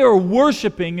 they are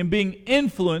worshiping and being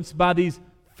influenced by these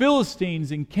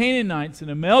Philistines and Canaanites and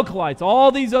Amalekites,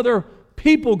 all these other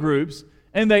people groups,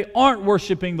 and they aren't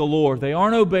worshiping the Lord. They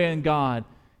aren't obeying God.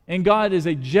 And God is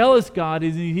a jealous God,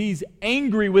 and He's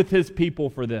angry with His people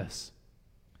for this.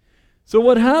 So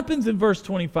what happens in verse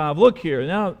 25? Look here.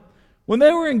 Now, when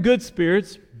they were in good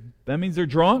spirits, that means they're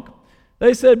drunk,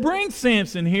 they said, "Bring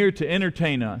Samson here to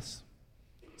entertain us."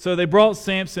 So they brought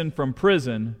Samson from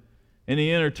prison, and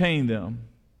he entertained them.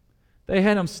 They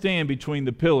had him stand between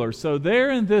the pillars. So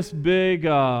they're in this big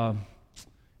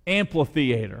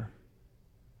amphitheater,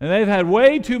 and they've had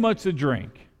way too much to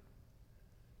drink.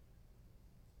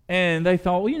 And they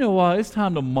thought, well, you know what? It's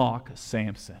time to mock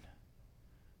Samson.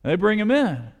 And they bring him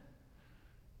in.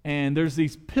 And there's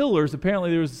these pillars. Apparently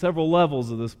there's several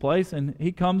levels of this place, and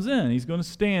he comes in. He's going to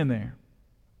stand there.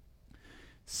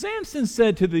 Samson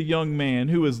said to the young man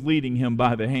who was leading him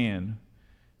by the hand,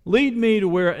 "Lead me to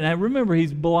where," and I remember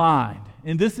he's blind.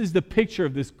 And this is the picture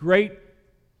of this great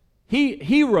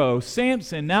hero,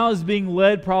 Samson, now is being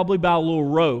led probably by a little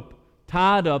rope,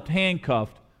 tied up,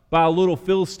 handcuffed by a little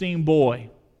Philistine boy.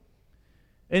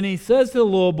 And he says to the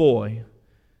little boy,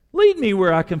 "Lead me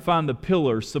where I can find the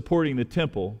pillars supporting the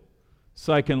temple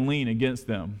so I can lean against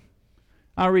them."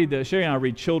 Sherry and I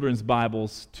read children's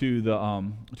Bibles to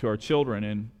our children,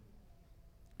 and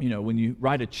you know, when you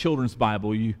write a children's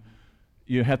Bible, you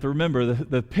have to remember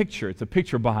the picture. It's a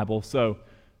picture Bible, so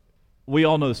we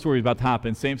all know the story is about to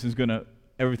happen.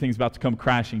 Everything's about to come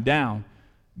crashing down.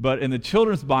 But in the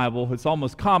children's Bible, it's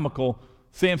almost comical.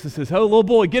 Samson says, "Oh, little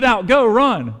boy, get out, go,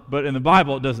 run." But in the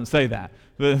Bible, it doesn't say that.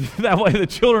 But that way the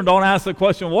children don't ask the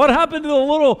question, what happened to the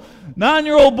little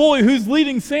 9-year-old boy who's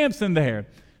leading Samson there?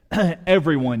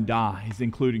 Everyone dies,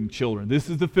 including children. This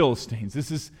is the Philistines.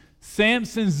 This is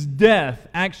Samson's death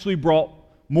actually brought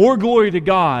more glory to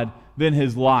God than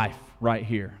his life right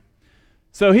here.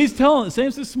 So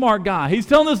Samson's a smart guy. He's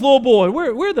telling this little boy,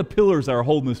 where are the pillars that are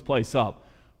holding this place up?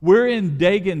 we're in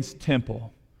Dagon's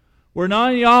temple. We're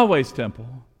not in Yahweh's temple.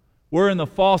 We're in the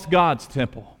false god's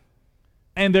temple.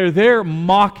 And they're there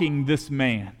mocking this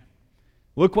man.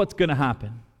 Look what's going to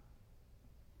happen.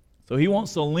 So he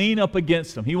wants to lean up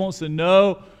against them. He wants to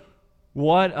know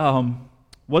what's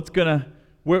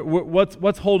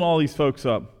holding all these folks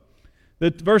up.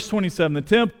 Verse 27, the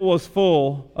temple was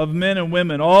full of men and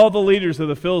women. All the leaders of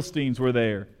the Philistines were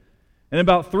there. And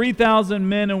about 3,000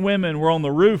 men and women were on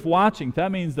the roof watching.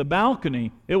 That means the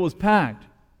balcony, it was packed.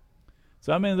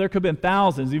 So I mean, there could have been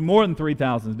thousands, even more than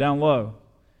 3,000 down low.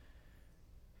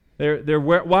 They're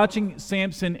watching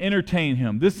Samson entertain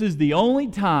him. This is the only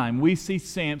time we see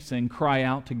Samson cry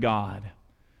out to God.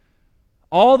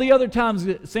 All the other times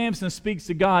Samson speaks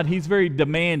to God, he's very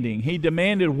demanding. He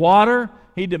demanded water.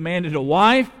 He demanded a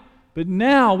wife. But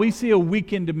now we see a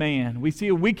weakened man. We see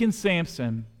a weakened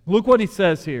Samson. Look what he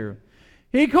says here.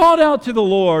 He called out to the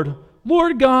Lord,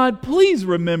 Lord God, please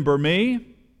remember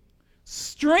me.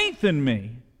 Strengthen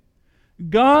me.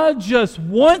 God, just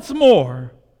once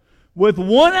more, with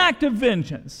one act of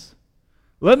vengeance,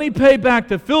 let me pay back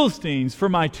the Philistines for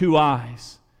my 2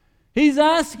 eyes. He's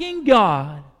asking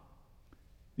God,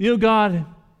 God,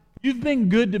 you've been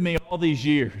good to me all these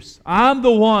years. I'm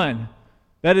the one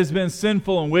that has been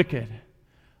sinful and wicked.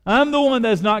 I'm the one that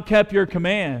has not kept your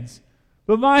commands.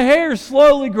 But my hair is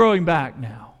slowly growing back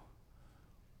now.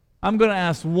 I'm going to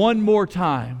ask one more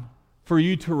time for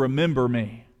you to remember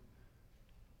me.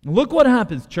 Look what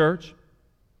happens, church.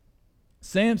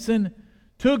 Samson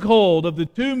took hold of the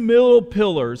 2 middle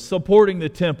pillars supporting the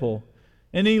temple,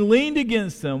 and he leaned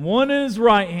against them, one in his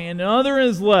right hand and the other in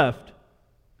his left.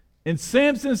 And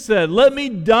Samson said, let me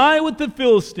die with the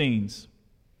Philistines.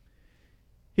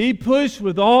 He pushed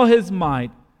with all his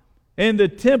might, and the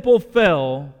temple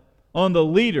fell on the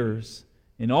leaders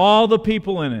and all the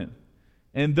people in it.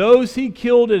 And those he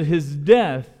killed at his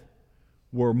death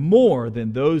were more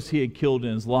than those he had killed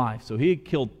in his life. So he had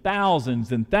killed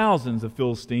thousands and thousands of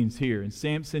Philistines here, and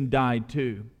Samson died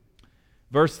too.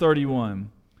 Verse 31,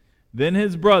 then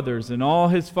his brothers and all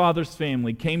his father's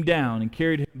family came down and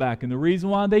carried him back. And the reason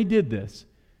why they did this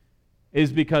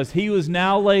is because he was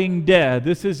now laying dead.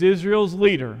 This is Israel's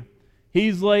leader.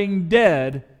 He's laying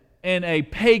dead in a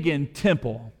pagan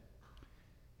temple.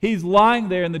 He's lying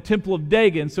there in the temple of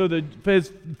Dagon, so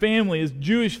his family, his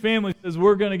Jewish family, says,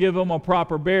 we're going to give him a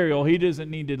proper burial. He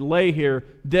doesn't need to lay here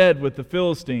dead with the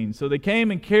Philistines. So they came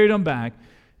and carried him back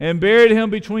and buried him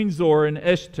between Zor and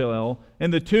Eshtaol,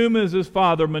 and the tomb is his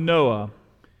father Manoah.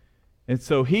 And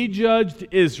so he judged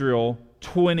Israel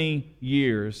 20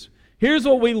 years. Here's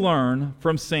what we learn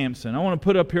from Samson. I want to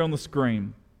put up here on the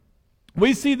screen.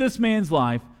 We see this man's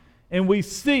life, and we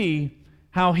see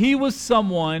how he was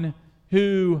someone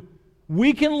who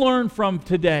we can learn from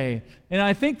today. And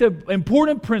I think the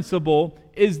important principle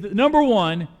is that, number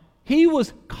one, he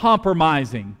was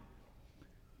compromising.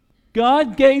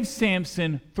 God gave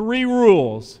Samson 3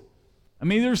 rules. I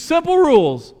mean, they're simple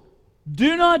rules.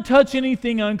 Do not touch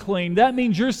anything unclean. That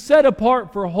means you're set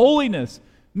apart for holiness.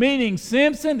 Meaning,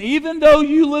 Samson, even though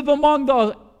you live among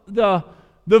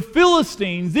the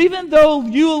Philistines, even though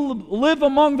you live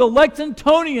among the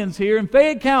Lexingtonians here in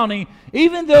Fayette County,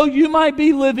 even though you might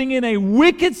be living in a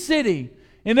wicked city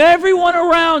and everyone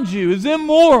around you is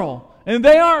immoral and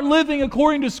they aren't living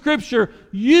according to Scripture,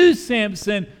 you,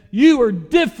 Samson, you are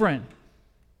different.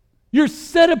 You're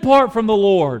set apart from the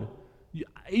Lord.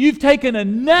 You've taken a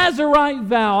Nazirite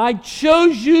vow. I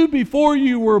chose you before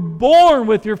you were born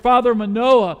with your father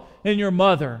Manoah and your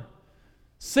mother.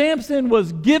 Samson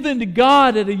was given to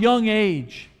God at a young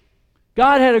age.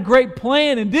 God had a great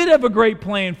plan and did have a great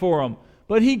plan for him,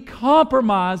 but he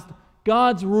compromised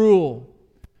God's rule.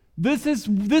 This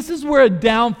is where a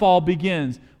downfall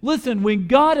begins. Listen, when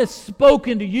God has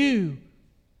spoken to you,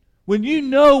 when you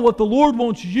know what the Lord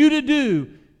wants you to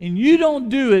do and you don't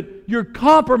do it, you're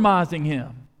compromising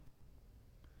Him.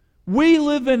 We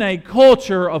live in a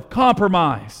culture of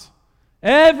compromise.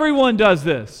 Everyone does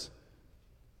this.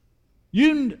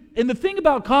 And the thing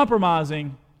about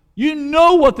compromising, you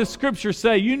know what the Scriptures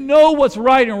say, you know what's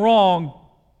right and wrong,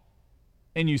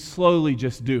 and you slowly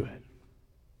just do it.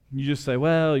 You just say,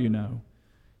 well,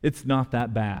 it's not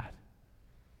that bad.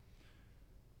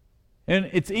 And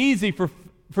it's easy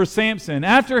for Samson.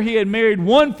 After he had married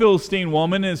one Philistine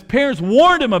woman, and his parents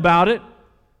warned him about it,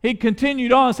 he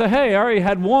continued on and said, hey, I already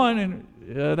had one,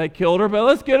 and they killed her, but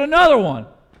let's get another one.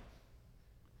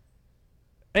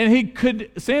 And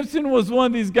Samson was one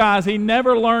of these guys, he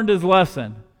never learned his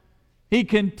lesson. He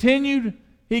continued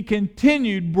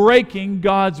breaking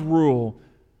God's rule.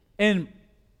 And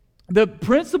the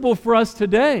principle for us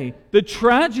today, the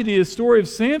tragedy of the story of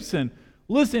Samson,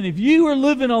 Listen, if you are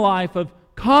living a life of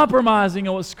compromising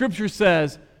on what Scripture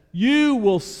says, you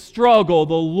will struggle.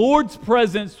 The Lord's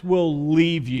presence will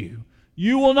leave you.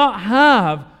 You will not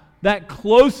have that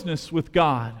closeness with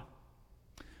God.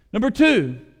 Number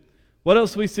 2, what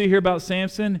else do we see here about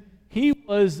Samson? He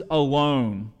was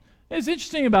alone. It's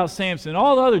interesting about Samson.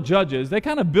 All the other judges, they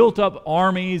kind of built up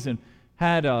armies and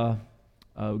had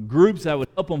groups that would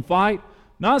help them fight.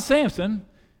 Not Samson.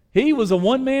 He was a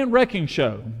one-man wrecking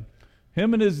show.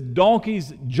 Him and his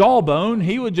donkey's jawbone,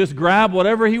 he would just grab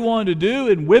whatever he wanted to do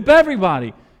and whip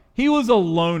everybody. He was a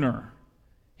loner.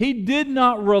 He did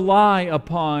not rely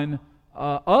upon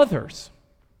others.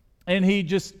 And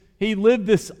he lived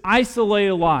this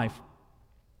isolated life.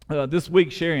 This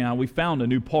week, Sherry and I, we found a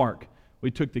new park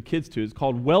we took the kids to. It's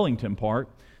called Wellington Park.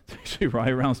 It's actually right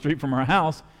around the street from our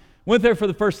house. Went there for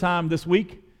the first time this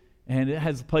week, and it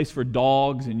has a place for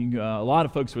dogs, and a lot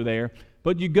of folks were there.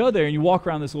 But you go there and you walk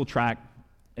around this little track,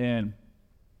 and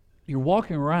you're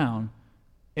walking around,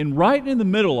 and right in the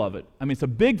middle of it, I mean, it's a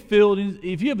big field.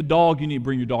 If you have a dog, you need to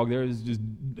bring your dog there.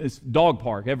 It's dog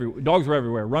park. Dogs are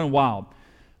everywhere, running wild.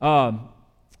 And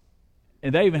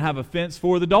they even have a fence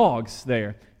for the dogs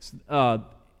there.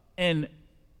 And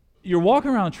you're walking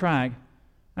around the track.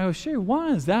 I go, Sherry, why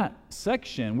is that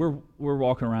section? We're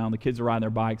walking around. The kids are riding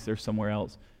their bikes. They're somewhere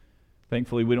else.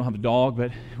 Thankfully, we don't have a dog,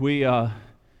 but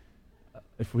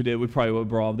if we did, we probably would have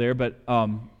brought there. But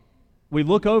we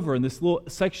look over, and this little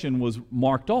section was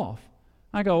marked off.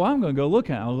 I go, well, I'm going to go look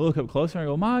at it. I'll look up closer, and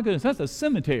I go, my goodness, that's a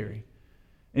cemetery.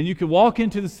 And you could walk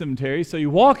into the cemetery. So you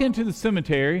walk into the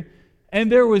cemetery,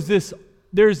 and there's this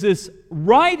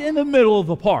right in the middle of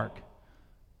the park.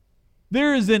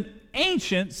 There is an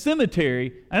ancient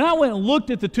cemetery, and I went and looked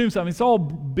at the tombstone. I mean, it's all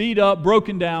beat up,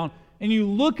 broken down, and you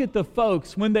look at the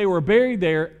folks when they were buried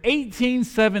there,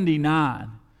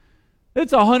 1879.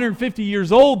 It's 150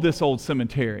 years old, this old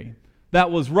cemetery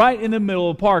that was right in the middle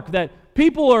of the park, that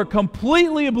people are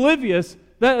completely oblivious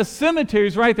that a cemetery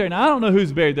is right there. Now, I don't know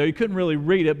who's buried there. You couldn't really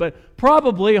read it, but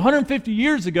probably 150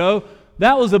 years ago,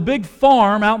 that was a big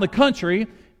farm out in the country,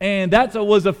 and that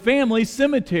was a family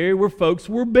cemetery where folks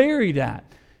were buried at.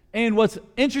 And what's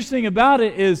interesting about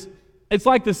it is it's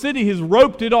like the city has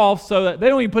roped it off so that they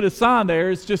don't even put a sign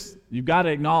there. It's just, you've got to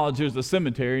acknowledge there's a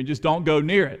cemetery and just don't go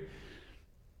near it.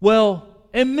 Well,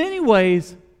 in many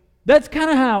ways, that's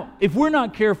kind of how, if we're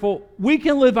not careful, we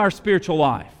can live our spiritual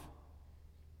life.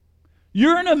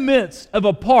 You're in the midst of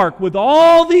a park with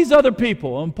all these other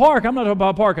people. And park, I'm not talking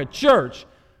about a park, a church,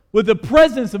 with the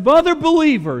presence of other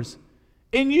believers,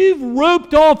 and you've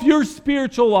roped off your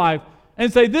spiritual life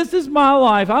and say, this is my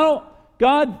life.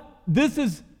 God, this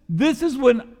is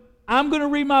when I'm going to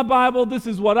read my Bible. This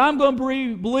is what I'm going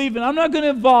to believe, and I'm not going to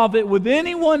involve it with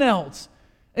anyone else.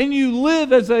 And you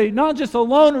live as not just a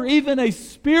loner, even a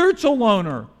spiritual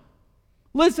loner.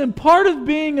 Listen, part of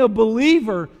being a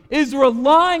believer is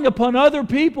relying upon other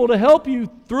people to help you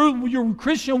through your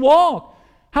Christian walk.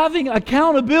 Having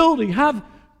accountability, have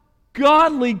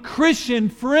godly Christian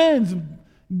friends,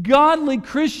 godly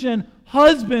Christian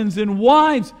husbands and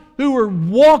wives who are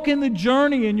walking the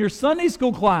journey in your Sunday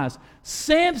school class.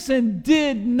 Samson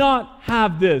did not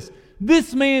have this.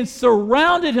 This man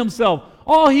surrounded himself.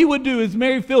 All he would do is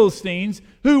marry Philistines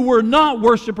who were not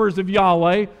worshipers of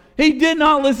Yahweh. He did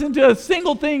not listen to a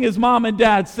single thing his mom and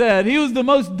dad said. He was the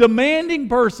most demanding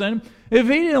person. If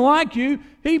he didn't like you,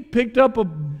 he picked up a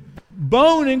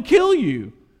bone and kill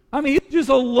you. I mean, he's just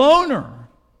a loner.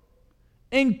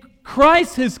 And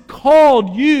Christ has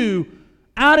called you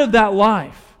out of that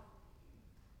life.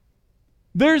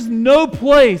 There's no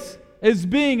place as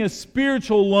being a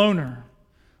spiritual loner.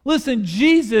 Listen,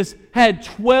 Jesus had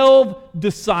 12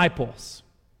 disciples.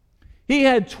 He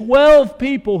had 12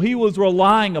 people he was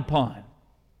relying upon.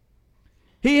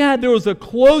 There was a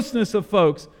closeness of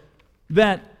folks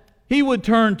that he would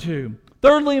turn to.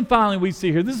 Thirdly and finally, we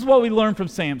see here, this is what we learn from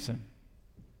Samson.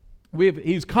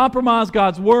 He's compromised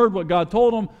God's word, what God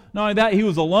told him. Not only that, he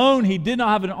was alone. He did not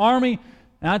have an army.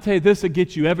 And I tell you, this will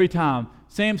get you every time.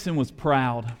 Samson was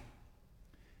proud.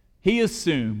 He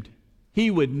assumed he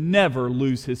would never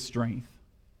lose his strength.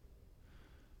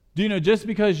 Do you know, just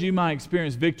because you might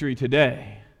experience victory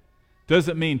today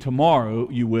doesn't mean tomorrow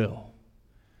you will.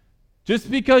 Just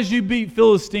because you beat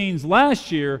Philistines last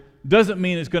year doesn't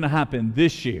mean it's going to happen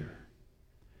this year.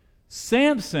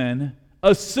 Samson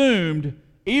assumed,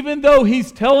 even though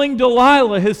he's telling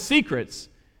Delilah his secrets,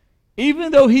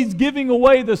 even though he's giving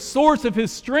away the source of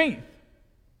his strength,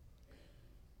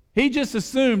 he just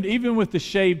assumed, even with the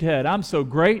shaved head, I'm so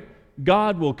great,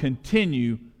 God will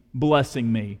continue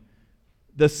blessing me.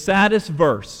 The saddest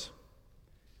verse,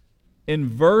 in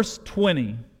verse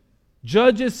 20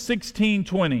 Judges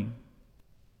 16:20.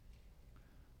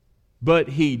 But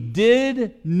he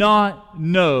did not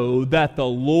know that the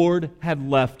Lord had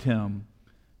left him.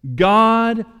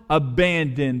 God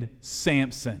abandoned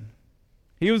Samson.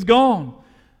 He was gone.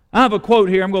 I have a quote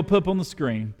here I'm going to put up on the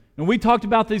screen. And we talked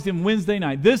about these in Wednesday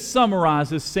night. This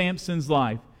summarizes Samson's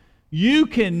life. You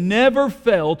can never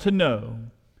fail to know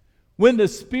when the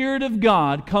Spirit of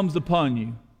God comes upon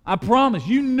you. I promise,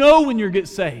 you know when you get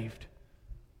saved.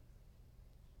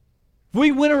 If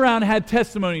we went around and had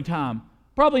testimony time,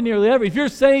 probably nearly every. If you're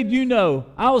saved, you know.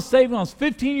 I was saved when I was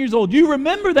 15 years old. You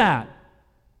remember that.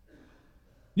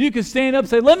 You can stand up and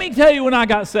say, let me tell you when I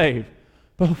got saved.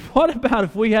 But what about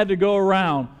if we had to go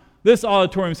around this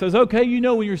auditorium says, okay, you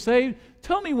know when you're saved?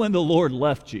 Tell me when the Lord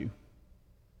left you.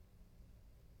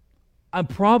 I'm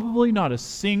probably not a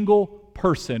single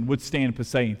person would stand up and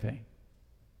say anything.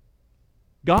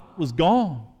 God was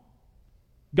gone.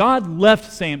 God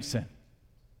left Samson.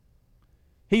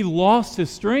 He lost his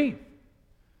strength.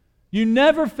 You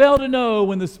never fail to know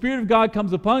when the Spirit of God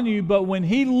comes upon you, but when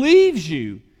He leaves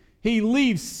you, He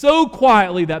leaves so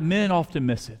quietly that men often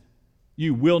miss it.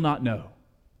 You will not know.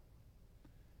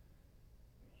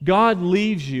 God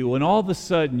leaves you, and all of a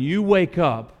sudden you wake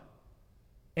up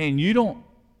and you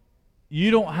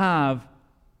don't have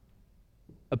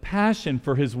a passion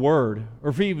for His Word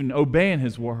or for even obeying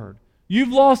His Word.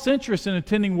 You've lost interest in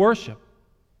attending worship.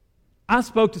 I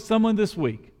spoke to someone this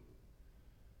week,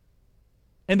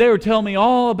 and they were telling me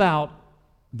all about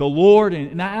the Lord,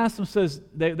 and I asked them, says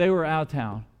they were out of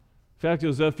town. In fact, it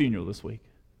was a funeral this week.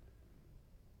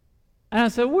 And I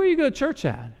said, where do you go to church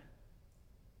at? And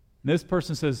this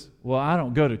person says, well, I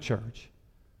don't go to church.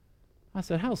 I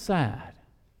said, how sad.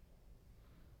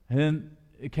 And then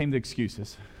it came to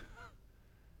excuses.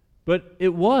 But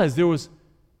it was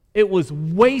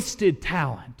wasted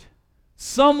talent.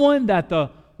 Someone that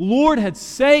the Lord had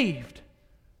saved.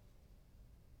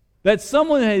 That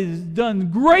someone has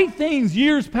done great things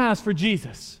years past for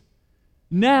Jesus.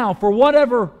 Now, for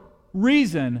whatever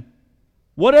reason,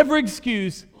 whatever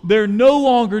excuse, they're no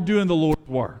longer doing the Lord's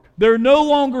work. They're no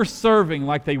longer serving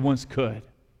like they once could.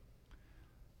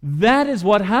 That is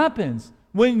what happens.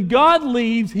 When God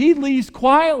leaves, He leaves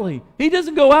quietly. He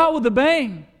doesn't go out with a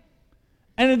bang.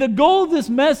 And the goal of this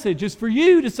message is for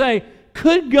you to say,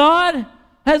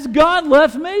 has God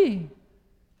left me?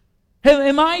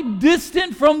 Am I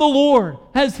distant from the Lord?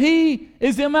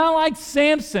 Am I like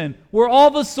Samson, where all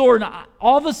of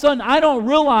a sudden I don't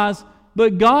realize,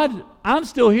 but God, I'm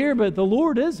still here, but the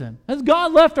Lord isn't? Has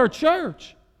God left our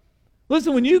church?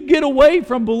 Listen, when you get away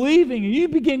from believing and you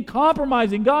begin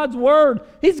compromising God's Word,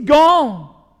 He's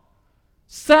gone.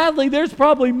 Sadly, there's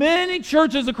probably many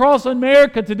churches across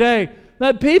America today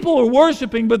that people are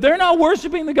worshiping, but they're not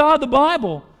worshiping the God of the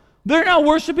Bible. They're not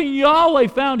worshiping Yahweh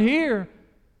found here.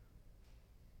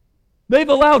 They've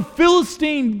allowed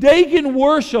Philistine Dagon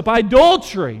worship,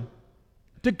 idolatry,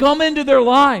 to come into their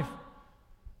life,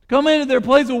 come into their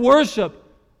place of worship,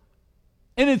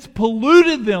 and it's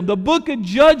polluted them. The book of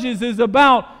Judges is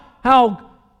about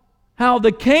how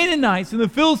the Canaanites and the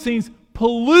Philistines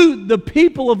pollute the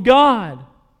people of God.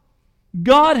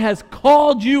 God has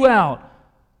called you out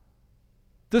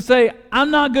to say,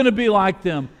 I'm not going to be like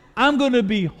them. I'm going to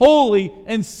be holy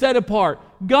and set apart.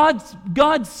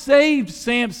 God saved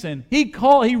Samson. He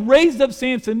raised up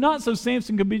Samson, not so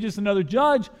Samson could be just another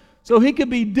judge, so he could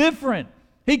be different.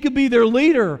 He could be their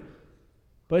leader,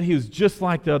 but he was just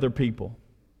like the other people.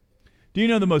 Do you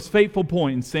know the most fateful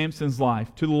point in Samson's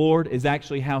life to the Lord is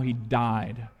actually how he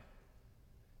died?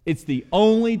 It's the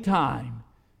only time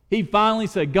he finally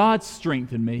said, God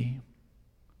strengthened me.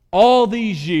 All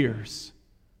these years,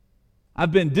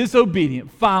 I've been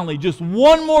disobedient. Finally, just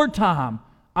one more time,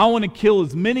 I want to kill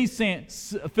as many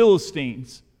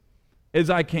Philistines as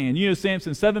I can. You know,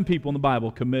 Samson, 7 people in the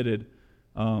Bible committed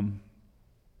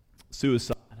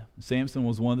suicide. Samson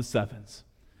was one of the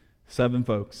 7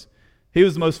 folks. He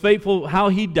was the most faithful. How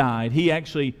he died, he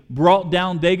actually brought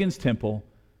down Dagon's temple,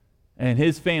 and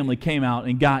his family came out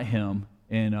and got him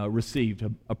and received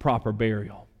a proper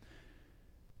burial.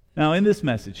 Now, in this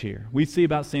message here, we see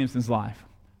about Samson's life.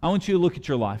 I want you to look at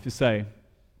your life and say,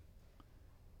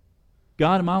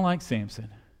 God, am I like Samson,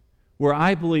 where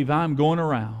I believe I'm going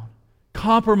around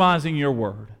compromising your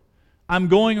word? I'm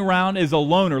going around as a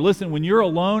loner. Listen, when you're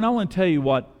alone, I want to tell you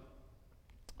what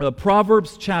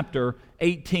Proverbs chapter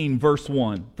 18, verse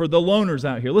 1. For the loners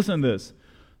out here, listen to this.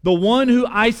 The one who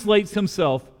isolates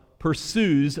himself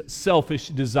pursues selfish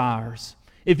desires.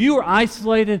 If you are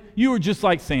isolated, you are just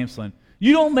like Samson.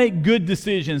 You don't make good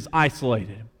decisions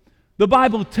isolated. The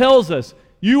Bible tells us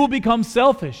you will become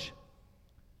selfish.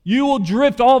 You will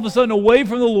drift all of a sudden away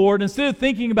from the Lord. Instead of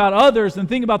thinking about others and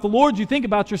thinking about the Lord, you think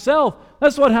about yourself.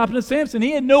 That's what happened to Samson.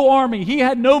 He had no army. He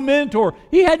had no mentor.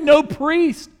 He had no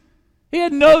priest. He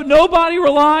had nobody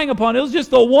relying upon. It was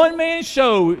just a one-man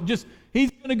show.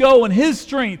 He's going to go in his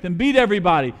strength and beat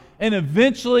everybody. And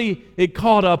eventually it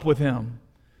caught up with him.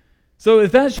 So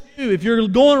if that's you, if you're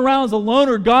going around as a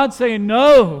loner, God's saying,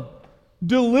 no,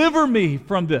 deliver me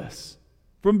from this,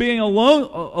 from being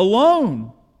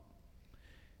alone.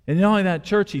 And not only that,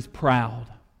 church, he's proud.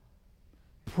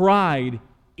 Pride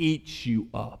eats you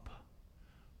up.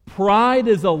 Pride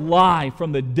is a lie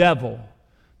from the devil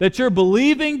that you're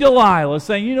believing Delilah,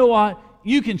 saying, you know what,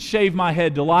 you can shave my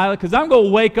head, Delilah, because I'm going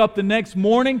to wake up the next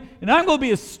morning and I'm going to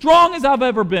be as strong as I've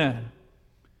ever been.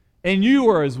 And you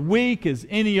are as weak as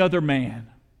any other man.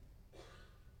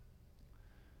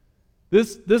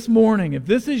 This morning, if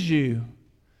this is you,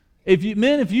 if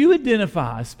you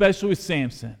identify, especially with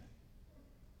Samson,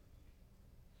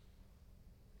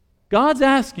 God's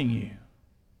asking you,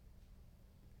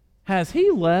 has he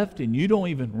left and you don't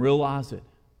even realize it?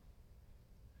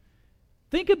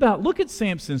 Look at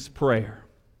Samson's prayer.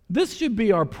 This should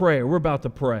be our prayer. We're about to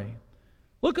pray.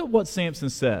 Look at what Samson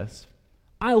says.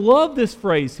 I love this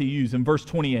phrase he used in verse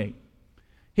 28.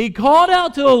 He called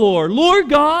out to the Lord, Lord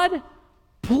God,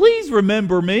 please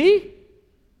remember me.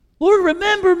 Lord,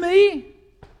 remember me.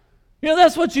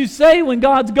 That's what you say when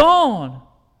God's gone.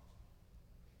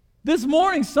 This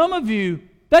morning, some of you,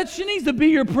 that needs to be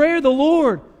your prayer to the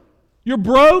Lord. You're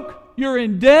broke, you're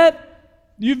in debt,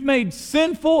 you've made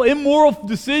sinful, immoral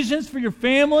decisions for your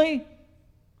family.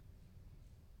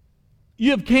 You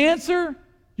have cancer,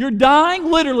 you're dying,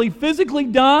 literally, physically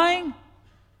dying,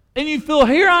 and you feel,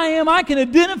 here I am, I can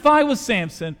identify with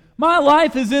Samson. My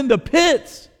life is in the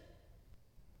pits.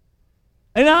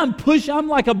 And I'm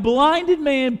like a blinded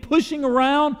man pushing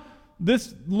around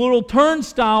this little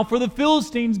turnstile for the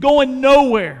Philistines, going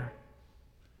nowhere.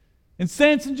 And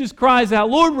Samson just cries out,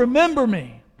 Lord, remember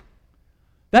me.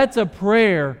 That's a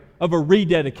prayer of a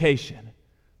rededication.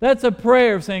 That's a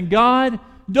prayer of saying, God,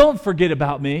 don't forget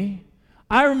about me.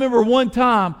 I remember one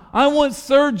time I once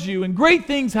served you and great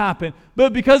things happened,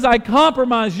 but because I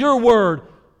compromised your word,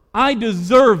 I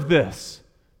deserve this.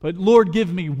 But Lord,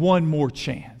 give me one more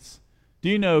chance. Do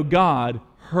you know God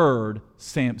heard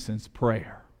Samson's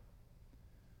prayer?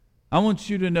 I want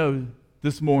you to know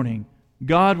this morning,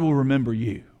 God will remember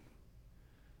you.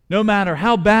 No matter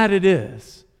how bad it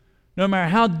is, no matter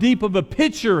how deep of a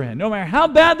pit you're in, no matter how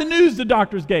bad the news the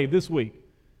doctors gave this week,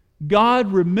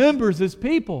 God remembers his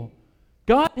people.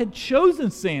 God had chosen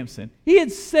Samson. He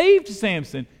had saved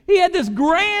Samson. He had this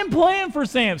grand plan for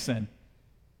Samson.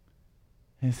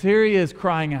 And here he is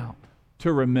crying out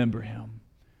to remember him.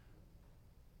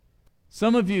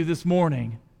 Some of you this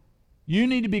morning, you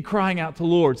need to be crying out to the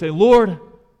Lord. Say, Lord,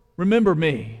 remember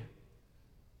me,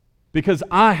 because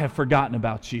I have forgotten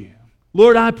about you.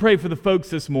 Lord, I pray for the folks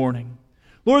this morning.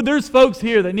 Lord, there's folks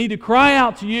here that need to cry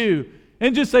out to you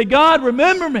and just say, God,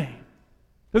 remember me,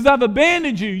 because I've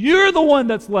abandoned you. You're the one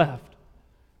that's left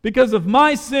because of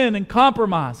my sin and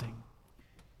compromising.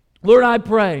 Lord, I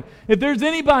pray, if there's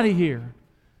anybody here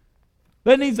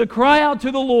that needs to cry out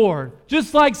to the Lord,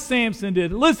 just like Samson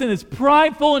did. Listen, as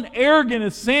prideful and arrogant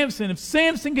as Samson, if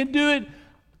Samson can do it,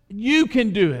 you can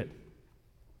do it.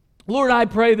 Lord, I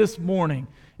pray this morning,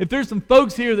 if there's some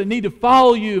folks here that need to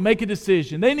follow you, make a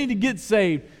decision, they need to get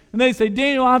saved, and they say,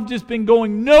 Daniel, I've just been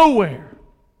going nowhere.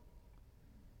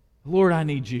 Lord, I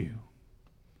need you.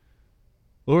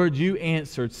 Lord, you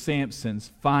answered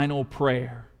Samson's final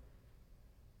prayer.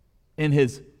 In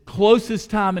his closest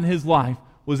time in his life,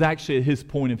 was actually at his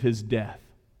point of his death.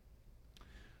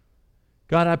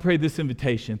 God, I pray this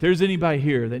invitation. If there's anybody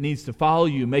here that needs to follow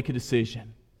you, make a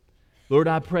decision, Lord,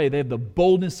 I pray they have the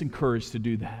boldness and courage to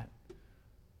do that.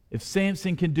 If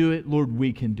Samson can do it, Lord,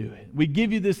 we can do it. We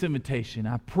give you this invitation.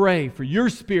 I pray for your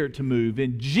Spirit to move.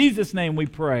 In Jesus' name we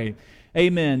pray.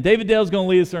 Amen. David Dale's going to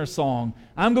lead us in our song.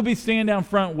 I'm going to be standing down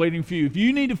front waiting for you. If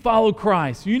you need to follow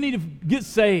Christ, you need to get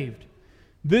saved,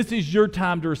 this is your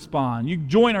time to respond. You can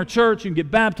join our church, you can get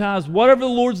baptized, whatever the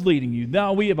Lord's leading you.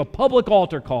 Now we have a public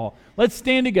altar call. Let's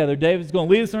stand together. David's going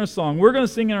to lead us in our song. We're going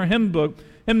to sing in our hymn book,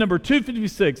 hymn number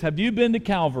 256, Have You Been to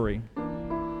Calvary?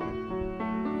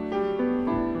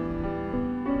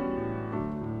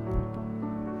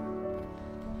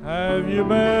 Have you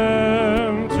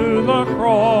been to the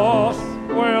cross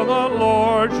where the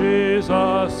Lord Jesus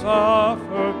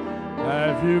suffered?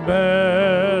 Have you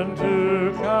been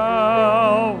to Calvary?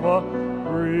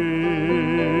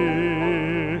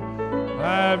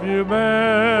 Have you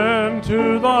been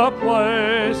to the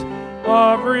place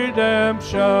of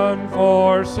redemption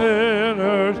for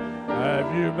sinners?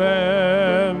 Have you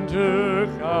been to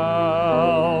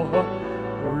Calvary.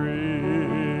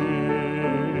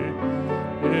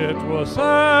 It was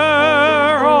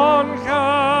there on Calvary,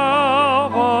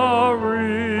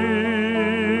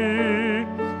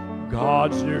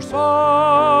 God's dear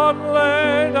Son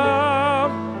laid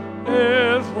down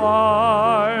His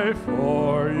life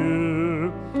for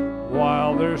you.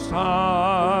 While there's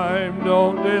time,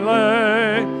 don't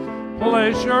delay.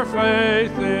 Place your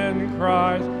faith in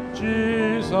Christ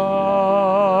Jesus.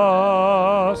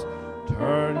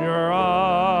 Turn your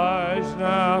eyes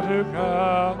now to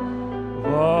Calvary.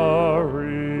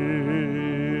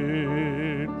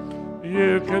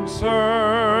 You can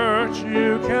search,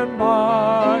 you can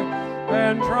buy,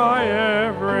 and try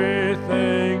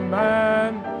everything,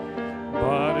 man,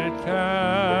 but it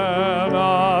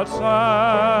cannot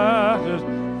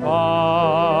satisfy.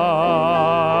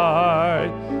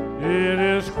 It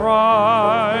is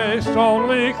Christ,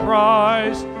 only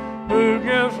Christ, who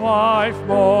gives life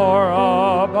more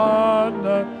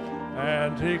abundant,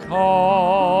 and He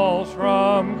calls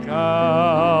from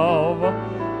Calvary.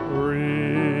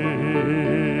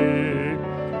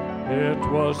 It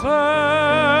was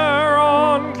there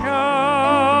on Calvary,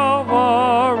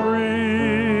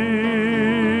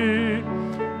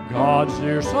 God's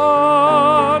dear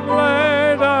Son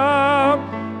laid down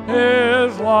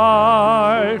His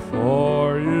life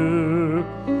for you.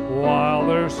 While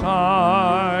there's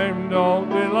time, don't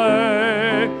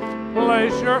delay.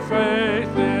 Place your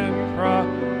faith in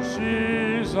Christ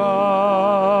Jesus.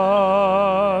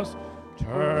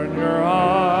 Turn your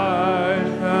eyes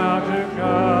now to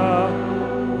Calvary.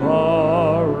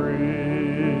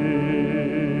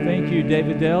 Thank you,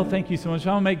 David Dale. Thank you so much.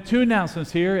 I'm going to make two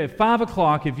announcements here. At 5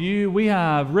 o'clock, we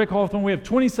have Rick Hawthorne. We have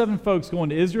 27 folks going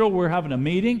to Israel. We're having a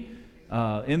meeting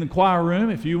in the choir room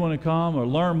if you want to come or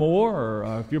learn more,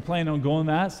 or if you're planning on going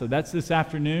that. So that's this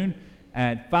afternoon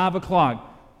at 5 o'clock.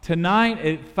 Tonight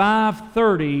at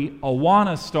 5:30,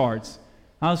 Awana starts.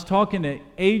 I was talking to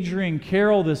Adrian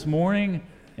Carroll this morning,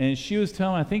 and she was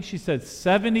telling me, I think she said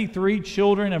 73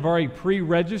 children have already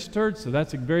pre-registered, so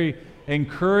that's a very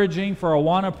encouraging for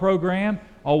Awana program.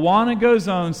 Awana goes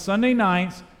on Sunday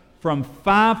nights from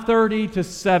 5:30 to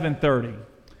 7:30.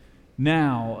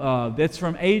 Now, that's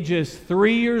from ages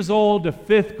 3 years old to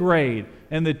 5th grade,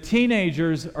 and the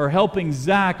teenagers are helping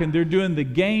Zach, and they're doing the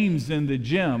games in the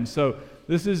gym. So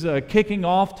this is kicking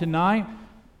off tonight.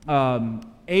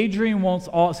 Adrian wants,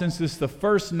 since this is the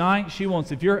first night, she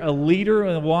wants, if you're a leader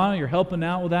in Awana, you're helping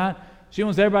out with that, she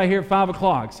wants everybody here at 5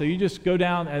 o'clock. So you just go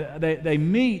down, they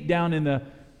meet down in they're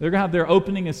going to have their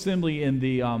opening assembly in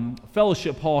the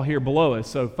fellowship hall here below us.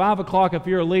 So 5 o'clock if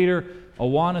you're a leader.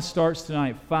 Awana starts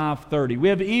tonight 5:30. We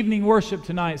have evening worship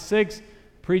tonight 6,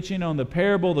 preaching on the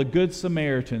parable of the Good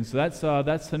Samaritan. So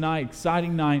that's tonight,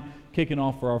 exciting night, kicking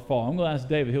off for our fall. I'm going to ask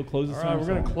David, he'll close us All right, out. we're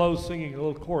going to close singing a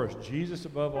little chorus, Jesus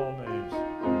above all names.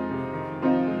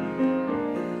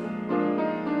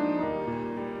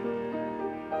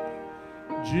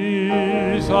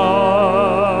 Jesus,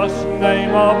 name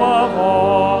above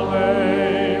all names.